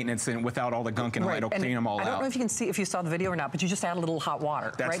clean and maintenance and without all the gunk and all that. It'll clean them all out. I don't know if you can see, if you saw the video or not, but you just add a little hot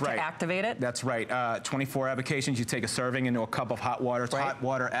water, That's right? To activate it. That's right. 24 applications. You take a serving into a cup of hot water. It's hot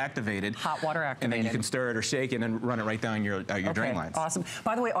water activated. Hot water activated. And then you can stir it or shake it and then run it right down your drain lines. Awesome.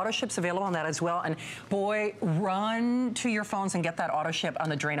 By the way, auto ship's available on that as well. And boy, run to your phones and get that auto ship on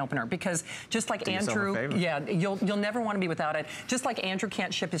the drain opener, because just like Andrew, you'll never want to be without it. Just like Andrew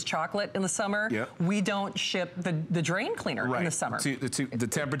can't ship his chocolate in the summer, we don't ship the drain cleaner in the summer. The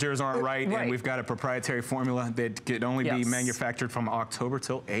temperatures aren't right, and we've got a proprietary formula that can only be manufactured from October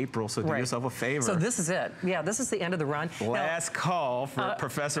till April, so do yourself a favor. So this is it. Yeah, this is the end of the run. Last call for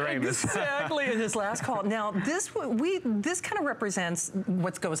Professor Amos. Exactly, his last call. Now, this kind of represents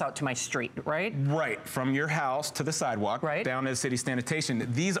what goes out to my street, right? Right, from your house to the sidewalk, down to the city sanitation.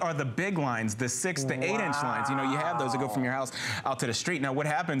 These are the big lines, the 6 to 8 inch lines. You know, you have those that go from your house out to the street. Now, what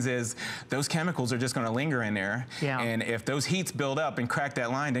happens is those chemicals are just going to linger in there, and if those heats build up and crack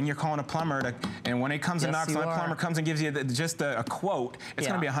that line, then you're calling a plumber, and when it comes and knocks on, a plumber comes and gives you just a quote, it's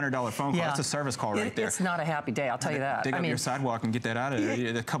going to be a $100 phone call. That's a service call right there. It's not a happy day, I'll tell you that. Dig up your sidewalk and get that out of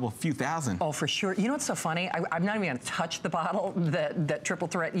there, a few thousand. Oh, for sure. You know what's so funny? I'm not even going to touch the bottle that Triple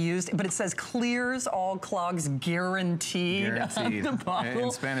Threat used, but it says clears all clogs guaranteed. Guaranteed. On the bottle.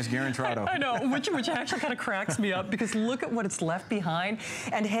 In Spanish, garantado. I know, which actually kind of cracks me up, because look at what it's left behind.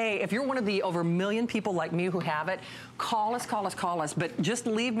 And hey, if you're one of the over 1 million people like me who have it, call us, but just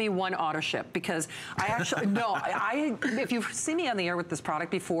leave me one auto ship, because I actually, if you've seen me on the air with this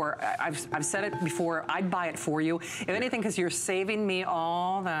product before, I've said it before, I'd buy it for you. If anything, because you're saving me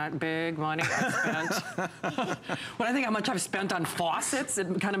all that big money I spent. When I think how much I've spent on faucets,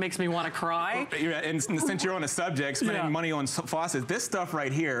 it kind of makes me want to cry. And since you're on the subject, spending money on faucets, this stuff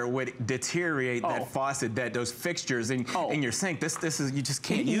right here would deteriorate that faucet, those fixtures in your sink. This is, you just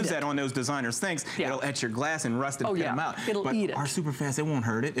can't use that on those designer sinks. It'll etch your glass and rust and pin them out. It'll eat it. Our Superfast, it won't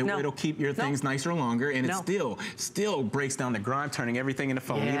hurt it. It'll keep your things nicer longer, and it still breaks down the grime, turning everything into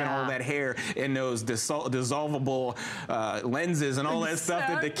foam, even all that hair in those dissolvable lenses and all that stuff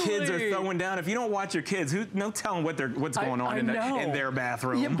that the kids are throwing down. If you don't watch your kids, no telling what's going on in their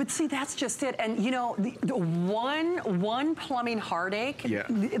bathroom. Yeah, but see, that's just it. And you know, the one plumbing heartache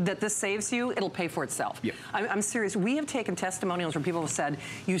that this saves you, it'll pay for itself. I'm serious. We have taken testimonials where people have said,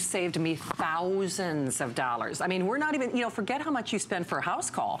 you saved me thousands of dollars. I mean, we're not even, forget how much you spend for a house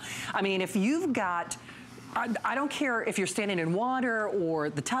call. I mean, if you've got, I don't care if you're standing in water or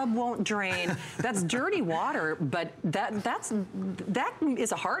the tub won't drain. That's dirty water, but that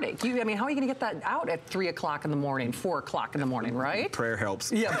is a heartache. I mean, how are you going to get that out at 3 o'clock in the morning, 4 o'clock in the morning, right? Prayer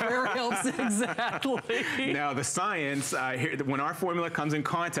helps. Yeah, prayer helps, exactly. Now, the science, when our formula comes in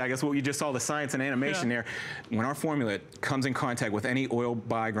contact, that's what you just saw, the science and animation there. When our formula comes in contact with any oil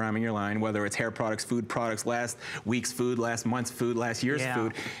by grime in your line, whether it's hair products, food products, last week's food, last month's food, last year's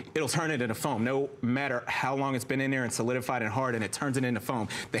food, it'll turn it into foam, no matter how long it's been in there and solidified and hard, and it turns it into foam.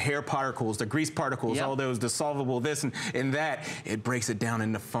 The hair particles, the grease particles, all those dissolvable this and that, it breaks it down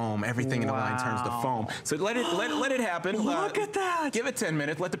into foam. Everything in the line turns to foam. So let it happen. Look at that. Give it 10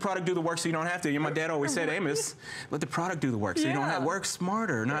 minutes. Let the product do the work so you don't have to. My dad always said, Amos, let the product do the work so you don't have to work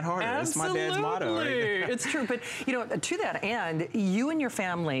smarter, not harder. That's my dad's motto. Right? It's true. But, to that end, you and your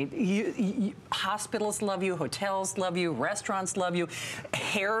family, hospitals love you, hotels love you, restaurants love you,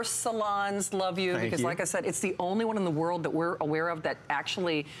 hair salons love you, because like I said, it's the only one in the world that we're aware of that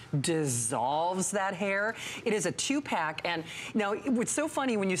actually dissolves that hair. It is a 2-pack, and now it's so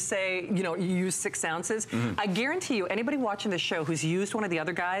funny when you say, you use 6 ounces. I guarantee you, anybody watching this show who's used one of the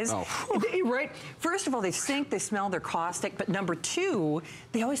other guys, right? First of all, they stink, they smell, they're caustic, but number 2,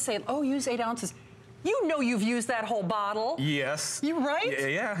 they always say, oh, use 8 ounces. You know you've used that whole bottle. Yes. You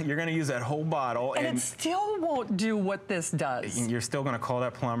right? Yeah, you're going to use that whole bottle. And it still won't do what this does. You're still going to call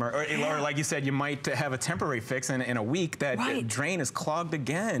that plumber. Or like you said, you might have a temporary fix in a week. That drain is clogged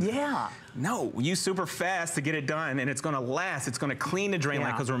again. Yeah. No, use super fast to get it done, and it's going to last. It's going to clean the drain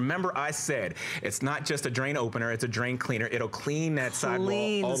line. Because remember, I said, it's not just a drain opener, it's a drain cleaner. It'll clean that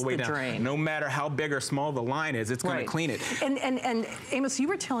sidewall all the way down. Drain. No matter how big or small the line is, it's going to clean it. And Amos, you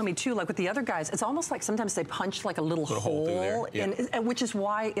were telling me too, like with the other guys, it's almost like sometimes they punch like a little hole, and which is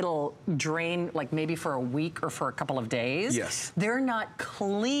why it'll drain like maybe for a week or for a couple of days. Yes. They're not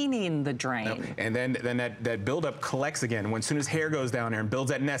cleaning the drain. No. And then that buildup collects again. As soon as hair goes down there and builds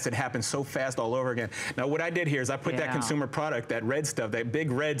that nest, it happens so fast all over again. Now, what I did here is I put that consumer product, that red stuff, that big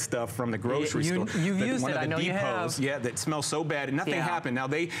red stuff from the grocery store. You've used it, I know you have. Yeah, that smells so bad, and nothing happened. Now,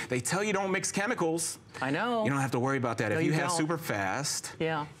 they tell you don't mix chemicals. I know. You don't have to worry about that. If you have super fast,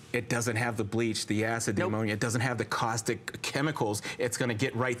 it doesn't have the bleach, the acid, the ammonia. It doesn't have the caustic chemicals. It's going to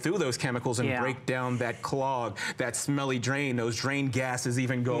get right through those chemicals and break down that clog, that smelly drain. Those drain gases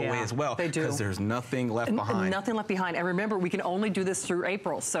even go away as well. They do. Because there's nothing left behind. Nothing left behind. And remember, we can only do this through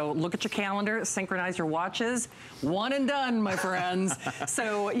April. So look at your calendar, synchronize your watches. One and done, my friends.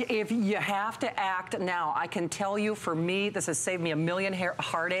 So if you have to act now, I can tell you, for me, this has saved me a million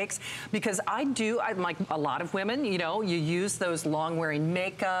heartaches, because I'm like a lot of women, you know, you use those long-wearing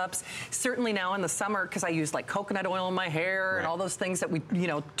makeups. Certainly now in the summer, because I use like coconut oil in my hair and all those things that we, you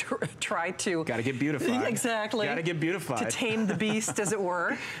know, try to. Gotta get beautified. Exactly. Gotta get beautified. To tame the beast, as it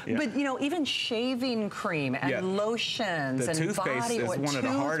were. But, you know, even shaving cream and lotions and toothpaste body is one of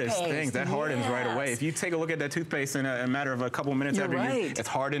the hardest things. That hardens right away. If you take a look at that toothpaste in a matter of a couple minutes after it's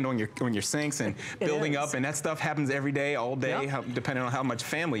hardened on your sinks and building up, and that stuff happens every day, all day, depending on how much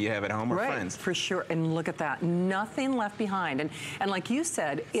family you have at home or friends. For sure. And look at that. Nothing left behind. And like you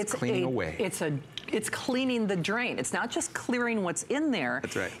said, it's cleaning away. It's cleaning the drain. It's not just clearing what's in there.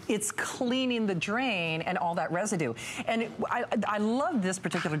 That's right. It's cleaning the drain and all that residue. And I love this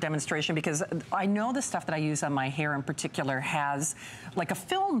particular demonstration, because I know the stuff that I use on my hair in particular has like a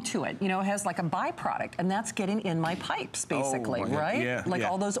film to it. You know, it has like a byproduct, and that's getting in my pipes, basically, right? Yeah. Like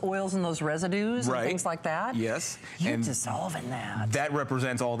all those oils and those residues and things like that. Yes. You're dissolving that. That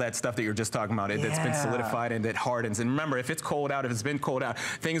represents all that stuff that you're just talking about. That's been solidified and that hardens. And remember, if it's cold out, if it's been cold out,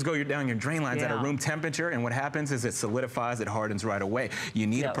 things go down your drain lines at a room temperature, and what happens is it solidifies, it hardens right away. You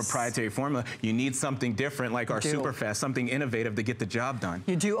need a proprietary formula. You need something different, like our Superfast, something innovative to get the job done.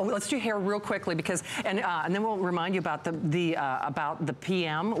 You do. Oh, let's do hair real quickly, because and then we'll remind you about the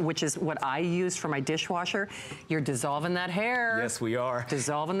PM, which is what I use for my dishwasher. You're dissolving that hair. Yes, we are.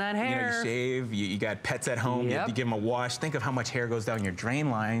 Dissolving that hair. You know, you shave, you got pets at home, you give them a wash. Think of how much hair goes down your drain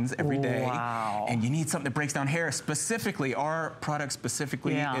lines every day. Wow. And you need something that breaks down hair. Specifically, our product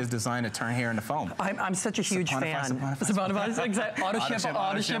specifically is designed to turn hair into foam. I'm such a huge fan. Exactly.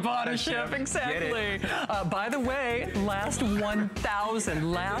 Auto ship, exactly. By the way, last 1,000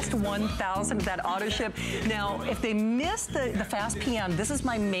 of that auto ship. Now, if they miss the fast PM, this is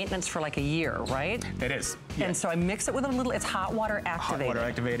my maintenance for like a year, right? It is. And so I mix it with a little, it's hot water activated. Hot water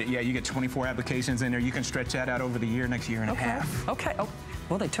activated, yeah, you get 24 applications in there. You can stretch that out over the year, next year and a half. Okay. Oh.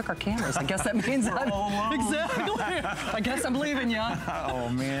 Well, they took our cameras. I guess that means that. Exactly. I guess I'm leaving you. Oh,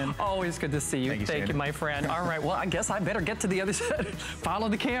 man. Always good to see you. Thank you, my friend. All right. Well, I guess I better get to the other side. Follow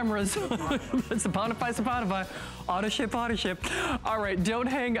the cameras. Saponify. Auto ship. All right. Don't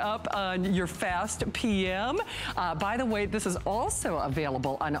hang up on your fast PM. By the way, this is also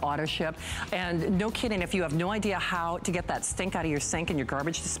available on auto ship. And no kidding, if you have no idea how to get that stink out of your sink and your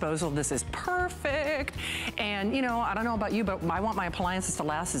garbage disposal, this is perfect. And, you know, I don't know about you, but I want my appliances to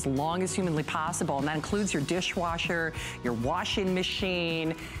last as long as humanly possible, and that includes your dishwasher, your washing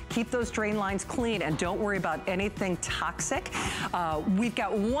machine. Keep those drain lines clean, and don't worry about anything toxic. We've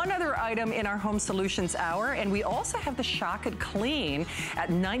got one other item in our Home Solutions Hour, and we also have the Shock It Clean at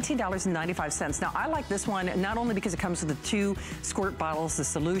 $19.95. Now, I like this one not only because it comes with the 2 squirt bottles, the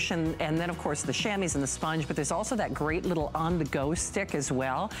solution, and then, of course, the chamois and the sponge, but there's also that great little on-the-go stick as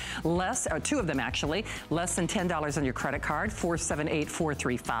well. 2 of them, actually. Less than $10 on your credit card,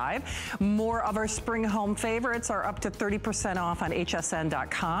 $478-435. More of our spring home favorites are up to 30% off on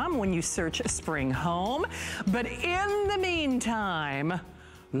hsn.com when you search spring home. But in the meantime,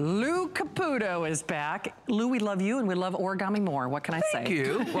 Lou Caputo is back. Lou, we love you and we love origami more. What can I say? Thank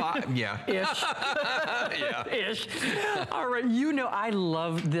you. Well, yeah. Ish. Yeah. Ish. All right, you know I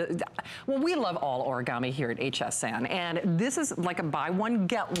love we love all origami here at HSN. And this is like a buy one,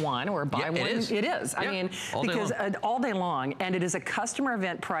 get one, or buy one. It is. I mean, because all day long. And it is a customer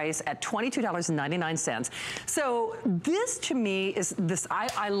event price at $22.99. So this to me is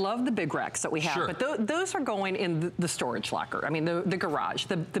I love the big racks that we have, but those are going in the storage locker. I mean, the garage,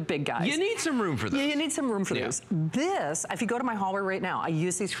 the big guys. You need some room for those. You need some room for those. This, if you go to my hallway right now, I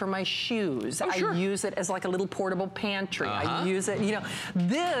use these for my shoes. I use it as like a little portable pantry. I use it, you know,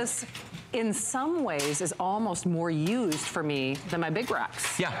 this in some ways is almost more used for me than my big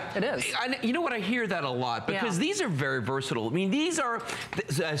racks. Yeah. It is. And you know what, I hear that a lot because these are very versatile. I mean, these are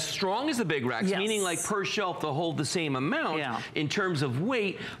as strong as the big racks, meaning like per shelf they'll hold the same amount in terms of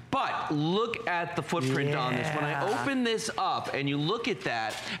weight, but look at the footprint on this. When I open this up and you look at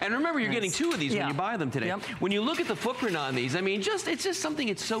that, and remember you're getting 2 of these when you buy them today. When you look at the footprint on these, I mean, it's just something,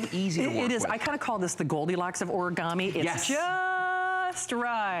 it's so easy to work with. It is. I kind of call this the Goldilocks of origami. It's just just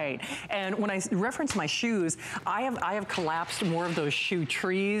right. And when I reference my shoes, I have collapsed more of those shoe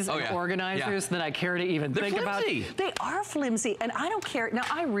trees and organizers than I care to even think about. They are flimsy, and I don't care. Now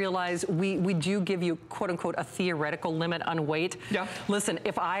I realize we do give you quote unquote a theoretical limit on weight. Yeah. Listen,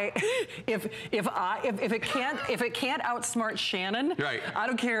 if it can't outsmart Shannon, I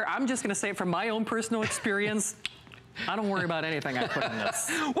don't care. I'm just going to say it from my own personal experience. I don't worry about anything I put in this.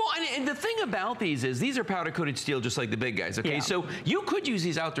 Well, and the thing about these is these are powder-coated steel just like the big guys, okay? So you could use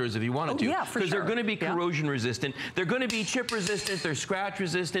these outdoors if you wanted to. Yeah, for sure. Because they're going to be corrosion resistant. They're going to be chip resistant. They're scratch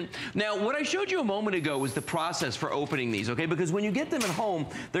resistant. Now, what I showed you a moment ago was the process for opening these, okay? Because when you get them at home,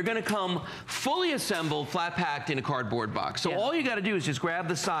 they're going to come fully assembled, flat packed in a cardboard box. So all you got to do is just grab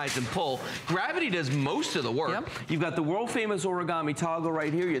the sides and pull. Gravity does most of the work. You've got the world-famous origami toggle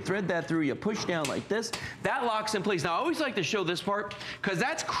right here. You thread that through. You push down like this. That locks in place. Now, I always like to show this part because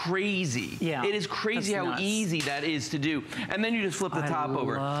that's crazy. Yeah, it is crazy how easy that is to do. And then you just flip the top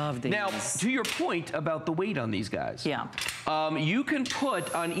over. Love these. Now, to your point about the weight on these guys. Yeah. You can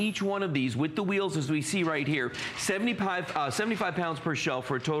put on each one of these with the wheels, as we see right here, 75 pounds per shelf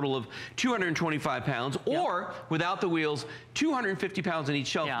for a total of 225 pounds, or without the wheels, 250 pounds on each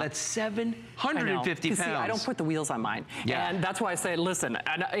shelf. That's 750 pounds. See, I don't put the wheels on mine. And that's why I say, listen,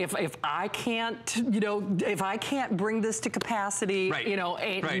 if I can't, if I can't bring this to capacity,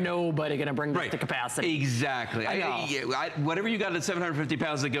 ain't nobody gonna bring this to capacity. Exactly. Whatever you got at 750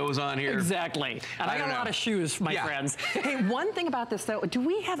 pounds that goes on here. Exactly. And I got a lot of shoes, my friends. Hey, one thing about this though, do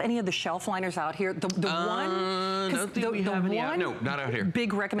we have any of the shelf liners out here? The one, no, not out here.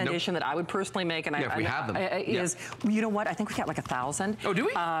 Big recommendation that I would personally make, and we have them. Is, you know what? I think we got like 1,000. Oh, do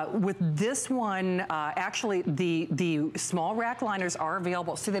we? With this one, actually, the small rack liners are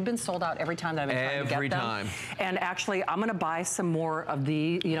available. See, they've been sold out every time that I've been trying to get them. Every time. And actually, I'm going to buy some more of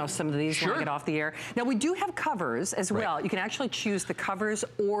the, some of these when I get off the air. Now, we do have covers as well. You can actually choose the covers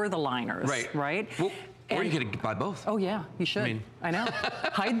or the liners. Right? Well, or you could buy both. Oh, yeah, you should. I know.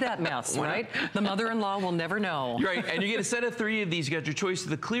 Hide that mess, right? The mother-in-law will never know. Right, and you get a set of 3 of these. You got your choice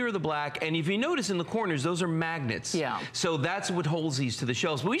of the clear or the black, and if you notice in the corners, those are magnets. Yeah. So that's what holds these to the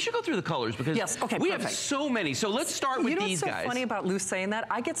shelves. But we should go through the colors because we have so many. So let's start with these guys. You know what's so funny about Lou saying that?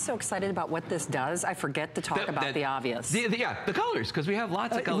 I get so excited about what this does, I forget to talk about the obvious. The colors, because we have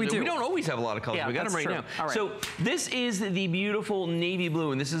lots of colors. We don't always have a lot of colors. Yeah, we got them right now. All right. So this is the beautiful navy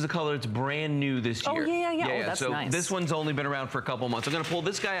blue, and this is a color that's brand new this year. Oh, yeah. Oh, that's nice. This one's only been around for a couple months. I'm going to pull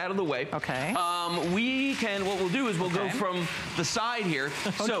this guy out of the way. Okay. What we'll do is we'll go from the side here.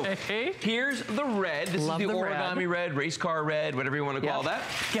 So here's the red. This is the origami red, race car red, whatever you want to call that.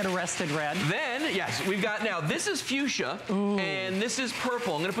 Get arrested red. Then, yes, we've got now, this is fuchsia and this is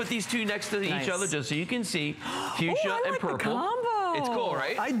purple. I'm going to put these two next to each other just so you can see fuchsia and purple. The combo. It's cool,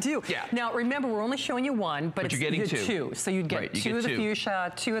 right? I do. Yeah. Now, remember, we're only showing you one, but you're getting two. So you'd get two of the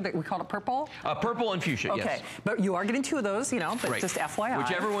fuchsia, 2 of the, we call it purple? Purple and fuchsia, yes. Okay, but you are getting 2 of those, but just FYI.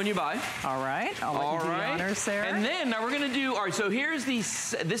 Whichever one you buy. All right, I'll let you do the honors there. And then, now we're going to do, all right, so here's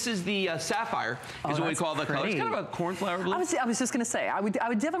this is the sapphire, is what we call the color. It's kind of a cornflower blue. I was just going to say, I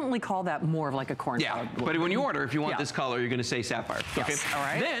would definitely call that more of like a cornflower blue. But when you order, if you want this color, you're going to say sapphire. Yes, all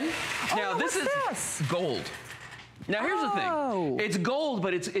right. Then, now this is gold. Now here's the thing. It's gold,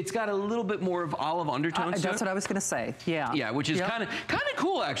 but it's got a little bit more of olive undertones. That's what I was going to say. Yeah. Yeah, which is kind of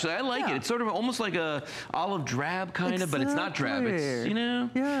cool actually. I like it. It's sort of almost like a olive drab kind of, but it's not drab. It's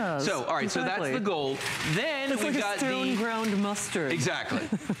Yeah. So all right, so that's the gold. Then we've got the stone ground mustard. Exactly.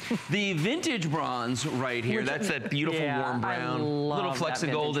 The vintage bronze right here. That's that beautiful warm brown. Little flecks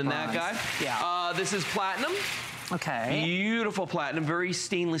of gold in that guy. Yeah. This is platinum. Okay. Beautiful platinum, very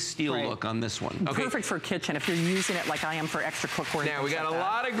stainless steel look on this one. Okay. Perfect for kitchen if you're using it like I am for extra cookware. Now we got a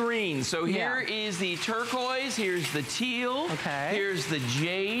lot of green. So here is the turquoise, here's the teal, here's the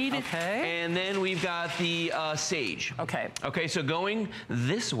jade, and then we've got the sage. Okay, so going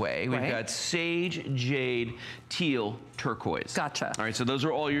this way, we've got sage, jade, teal, turquoise. Gotcha. All right, so those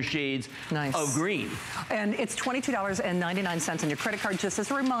are all your shades of green. And it's $22.99 on your credit card. Just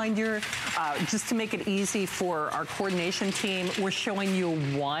as a reminder, just to make it easy for our coordination team, we're showing you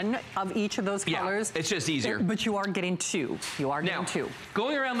 1 of each of those colors. It's just easier. But you are getting 2. You are getting 2.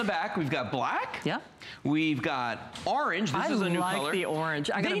 Going around the back, we've got black. Yeah. We've got orange. This is a new color. I like the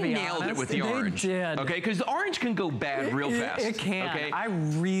orange. I gotta be honest. They nailed it with the orange. They did. Okay, because the orange can go bad real fast. It can. Okay? I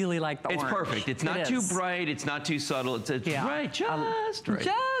really like the orange. It's perfect. It's not too bright. It's not too subtle. It's right, just right.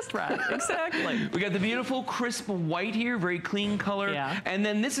 Just right. Exactly. We got the beautiful crisp white here, very clean color. Yeah. And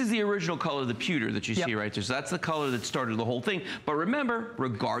then this is the original color, the pewter that you see right there. So that's the color color that started the whole thing. But remember,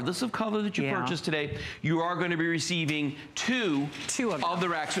 regardless of color that you purchase today, you are going to be receiving two of the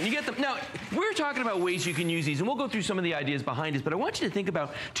racks when you get them. Now, we're talking about ways you can use these, and we'll go through some of the ideas behind this, but I want you to think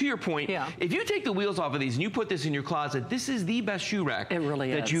about, to your point, if you take the wheels off of these and you put this in your closet, this is the best shoe rack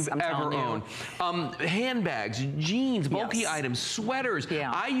that you've ever owned. Handbags, jeans, bulky items, sweaters.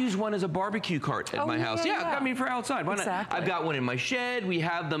 I use one as a barbecue cart at my house. I mean, for outside. Why not? I've got one in my shed. We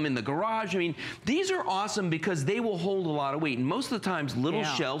have them in the garage. I mean, these are awesome because they will hold a lot of weight. And most of the times, little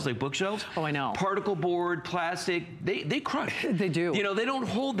shelves, like bookshelves, particle board, plastic, they crush. They do. You know, they don't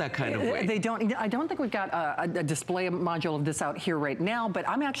hold that kind of weight. They don't. I don't think we've got a display module of this out here right now, but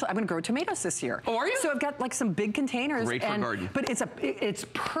I'm going to grow tomatoes this year. Oh, are you? So I've got like some big containers. Great for a garden. But it's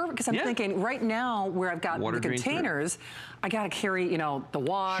perfect because I'm thinking right now where I've got the containers, I got to carry, you know, the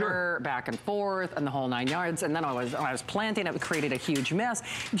water back and forth and the whole 9 yards. And then when I was planting, it created a huge mess.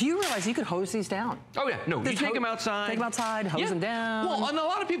 Do you realize you could hose these down? Oh yeah, no, you take them outside. Take them outside, hose them down. Well, and a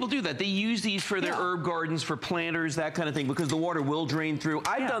lot of people do that. They use these for their herb gardens, for planters, that kind of thing, because the water will drain through.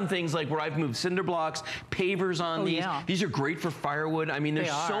 I've done things like where I've moved cinder blocks, pavers on these. These are great for firewood. I mean,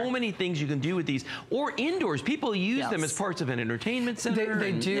 there's so many things you can do with these. Or indoors, people use them as parts of an entertainment center.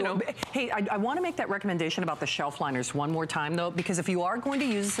 They do. You know. Hey, I want to make that recommendation about the shelf liners one more time, though, because if you are going to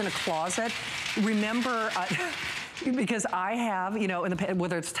use this in a closet, remember... because I have, you know,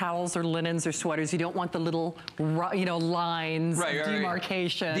 whether it's towels or linens or sweaters, you don't want the little, you know, lines,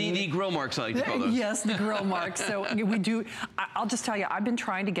 demarcation. The grill marks, I like to call those. Yes, the grill marks. So we do. I'll just tell you, I've been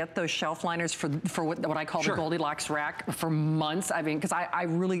trying to get those shelf liners for what I call the Goldilocks rack for months. I mean, because I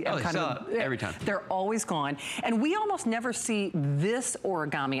really am kind of every time. They're always gone, and we almost never see this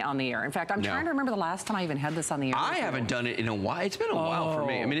origami on the air. In fact, I'm trying to remember the last time I even had this on the air. I haven't done it in a while. It's been a while for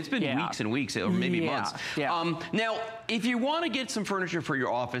me. I mean, it's been weeks and weeks, or maybe months. Now, if you want to get some furniture for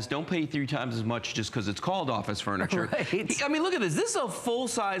your office, don't pay 3 times as much just because it's called office furniture. I mean, look at this. This is a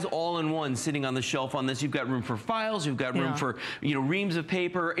full-size all-in-one sitting on the shelf on this. You've got room for files. You've got room for, you know, reams of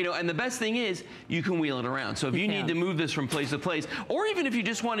paper. You know, and the best thing is you can wheel it around. So if you need to move this from place to place, or even if you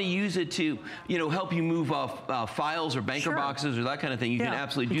just want to use it to, you know, help you move off files or banker boxes or that kind of thing, you can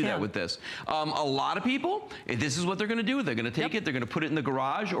absolutely do that with this. A lot of people, this is what they're going to do. They're going to take it. They're going to put it in the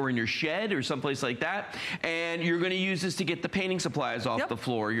garage or in your shed or someplace like that, and you're going to use this to get the painting supplies off the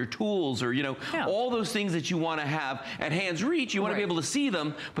floor, your tools, or, you know, all those things that you want to have at hand's reach. You want to be able to see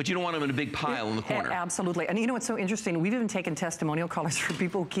them, but you don't want them in a big pile in the corner. Absolutely. And you know what's so interesting? We've even taken testimonial callers for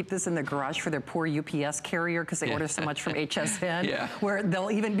people who keep this in their garage for their poor UPS carrier because they order so much from HSN, where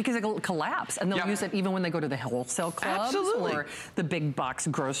they'll even, because it'll collapse, and they'll use it even when they go to the wholesale clubs or the big box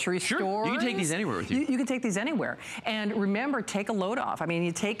grocery stores. You can take these anywhere with you. You can take these anywhere. And remember, take a load off. I mean,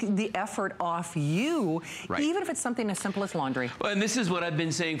 you take the effort off you, even if it's something as simple as laundry. Well, and this is what I've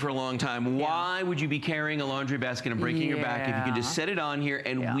been saying for a long time. Why would you be carrying a laundry basket and breaking your back if you can just set it on here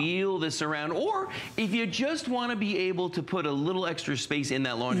and wheel this around? Or if you just want to be able to put a little extra space in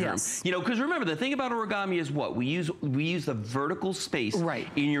that laundry room. You know, because remember, the thing about origami is what? We use the vertical space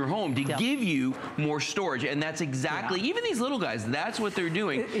in your home to give you more storage. And that's exactly, even these little guys, that's what they're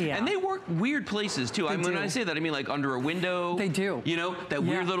doing. And they work weird places too. When I say that, I mean like under a window. They do. You know, that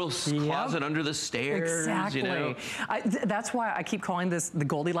weird little closet under the stairs. Exactly. You know? That's why I keep calling this the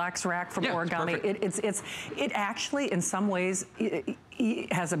Goldilocks rack from origami. It actually, in some ways, it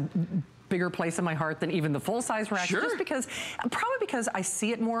has a bigger place in my heart than even the full-size racks, just because, probably because I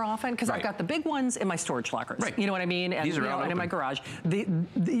see it more often, because I've got the big ones in my storage lockers. You know what I mean? And, these are and in my garage.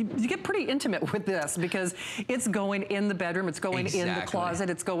 You get pretty intimate with this because it's going in the bedroom, it's going in the closet,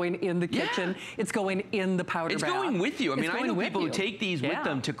 it's going in the kitchen, it's going in the powder bath. It's going with you. I mean, I know people who take these with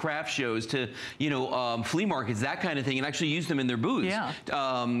them to craft shows, to, you know, flea markets, that kind of thing, and actually use them in their booths.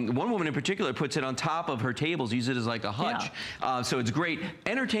 One woman in particular puts it on top of her tables, use it as like a hutch. So it's great.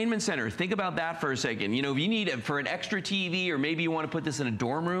 Entertainment center. Think about that for a second. You know, if you need it for an extra TV, or maybe you want to put this in a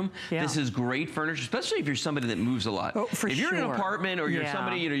dorm room, this is great furniture, especially if you're somebody that moves a lot. If you're in an apartment, or you're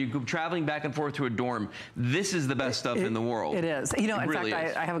somebody, you know, you're traveling back and forth to a dorm, this is the best stuff in the world. It is. You know, in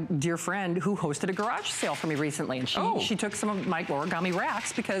fact, I have a dear friend who hosted a garage sale for me recently, and she took some of my origami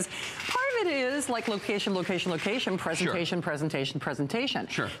racks because part of it is like location, location, location, presentation, presentation, presentation.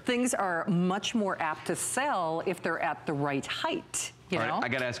 Things are much more apt to sell if they're at the right height. You know? I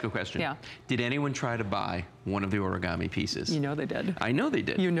got to ask a question. Did anyone try to buy one of the origami pieces? You know they did. I know they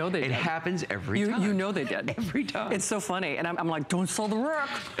did. You know they did. It happens every time. You know they did. Every time. It's so funny. And I'm like, don't sell the rack.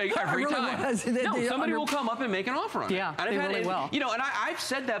 Every time. No, somebody will come up and make an offer on it. Yeah, they really will. You know, and I've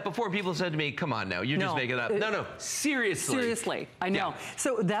said that before. People said to me, come on now, you're just making it up. No, seriously. Seriously, I know.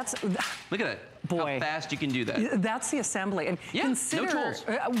 So that's... Look at that. how fast you can do that. That's the assembly. And yeah, consider, no tools.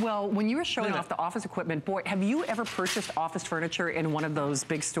 Well, when you were showing off the office equipment, boy, have you ever purchased office furniture in one of those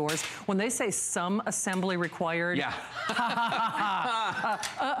big stores? When they say some assembly required, yeah.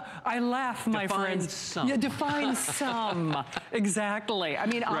 I laugh, my friends. Some. Yeah, define some. Exactly. I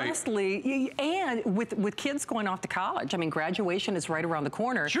mean, honestly, and with kids going off to college, I mean, graduation is right around the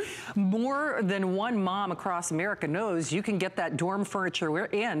corner. Sure. More than one mom across America knows you can get that dorm furniture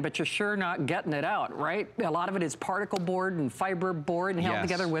in, but you're sure not getting it out, right? A lot of it is particle board and fiber board and held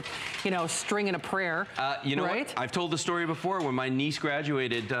together with, you know, string and a prayer. You know what? I've told the story before. When my niece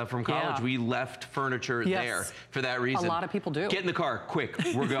graduated from college, we left furniture there for that reason. A lot of people do. Get in the car, quick,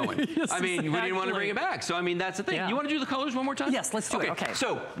 we're going. Yes, I mean, we didn't want to bring it back. So, I mean, that's the thing. You want to do the colors one more time? Yes, let's do it. Okay.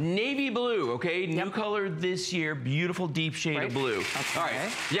 So, navy blue, new color this year. Beautiful deep shade of blue. Okay. All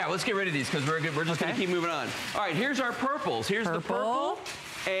right. Yeah, let's get rid of these because we're just going to keep moving on. All right, here's our purples. Here's the purple.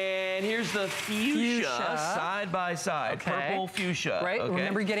 And here's the fuchsia side by side. Purple fuchsia. Right.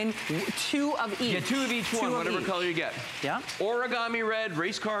 Remember getting 2 of each. Yeah, 2 of each one, whatever color you get. Yeah. Origami red,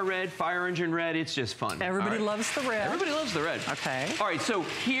 race car red, fire engine red. It's just fun. Everybody loves the red. Everybody loves the red. Okay. All right, so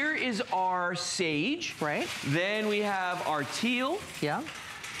here is our sage. Right. Then we have our teal. Yeah.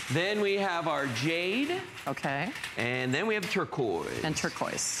 Then we have our jade. Okay. And then we have turquoise. And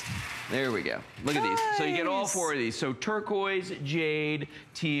turquoise. There we go. Look at these. So you get all 4 of these. So turquoise, jade,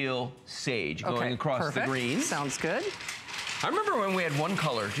 teal, sage going across the greens. Sounds good. I remember when we had one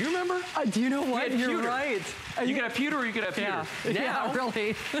color. Do you remember? Do you know what? You're right. You could have pewter or you could have pewter. Yeah,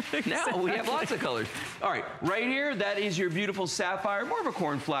 really. Now we have lots of colors. All right, right here, that is your beautiful sapphire, more of a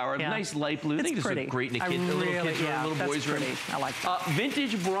cornflower, nice light blue. I think this is great in a kid, little kid's room, little boy's room. I like that.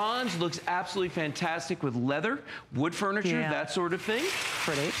 Vintage bronze looks absolutely fantastic with leather, wood furniture, that sort of thing.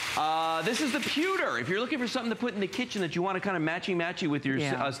 Pretty. This is the pewter. If you're looking for something to put in the kitchen that you want to kind of matchy with your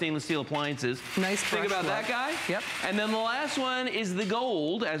stainless steel appliances, nice. Think about that guy. Yep. And then the last one is the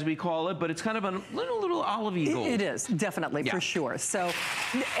gold, as we call it, but it's kind of a little olivey gold. It is, definitely, for sure. So,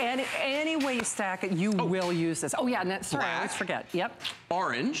 any way you stack it, you will use this. Oh, yeah, sorry, I always forget. Yep.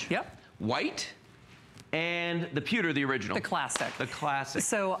 Orange. Yep. White. And the pewter, the original. The classic. The classic.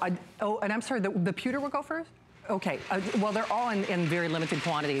 So, and I'm sorry, the pewter will go first? Okay, well, they're all in very limited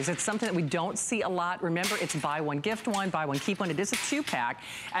quantities. It's something that we don't see a lot. Remember, it's buy one, gift one, buy one, keep one. It is a 2-pack,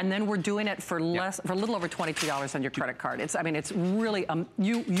 and then we're doing it for less, for a little over $22 on your credit card. I mean, it's really,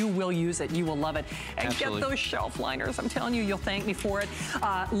 you will use it. You will love it. And get those shelf liners. I'm telling you, you'll thank me for it.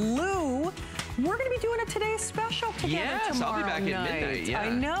 Lou, we're going to be doing a Today's Special together tomorrow I'll be back at midnight. Yeah. I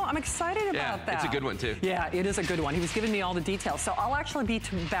know. I'm excited about that. It's a good one, too. Yeah, it is a good one. He was giving me all the details. So I'll actually be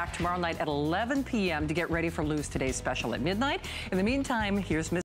back tomorrow night at 11 p.m. to get ready for Lou's Today's Special at midnight. In the meantime, here's Ms.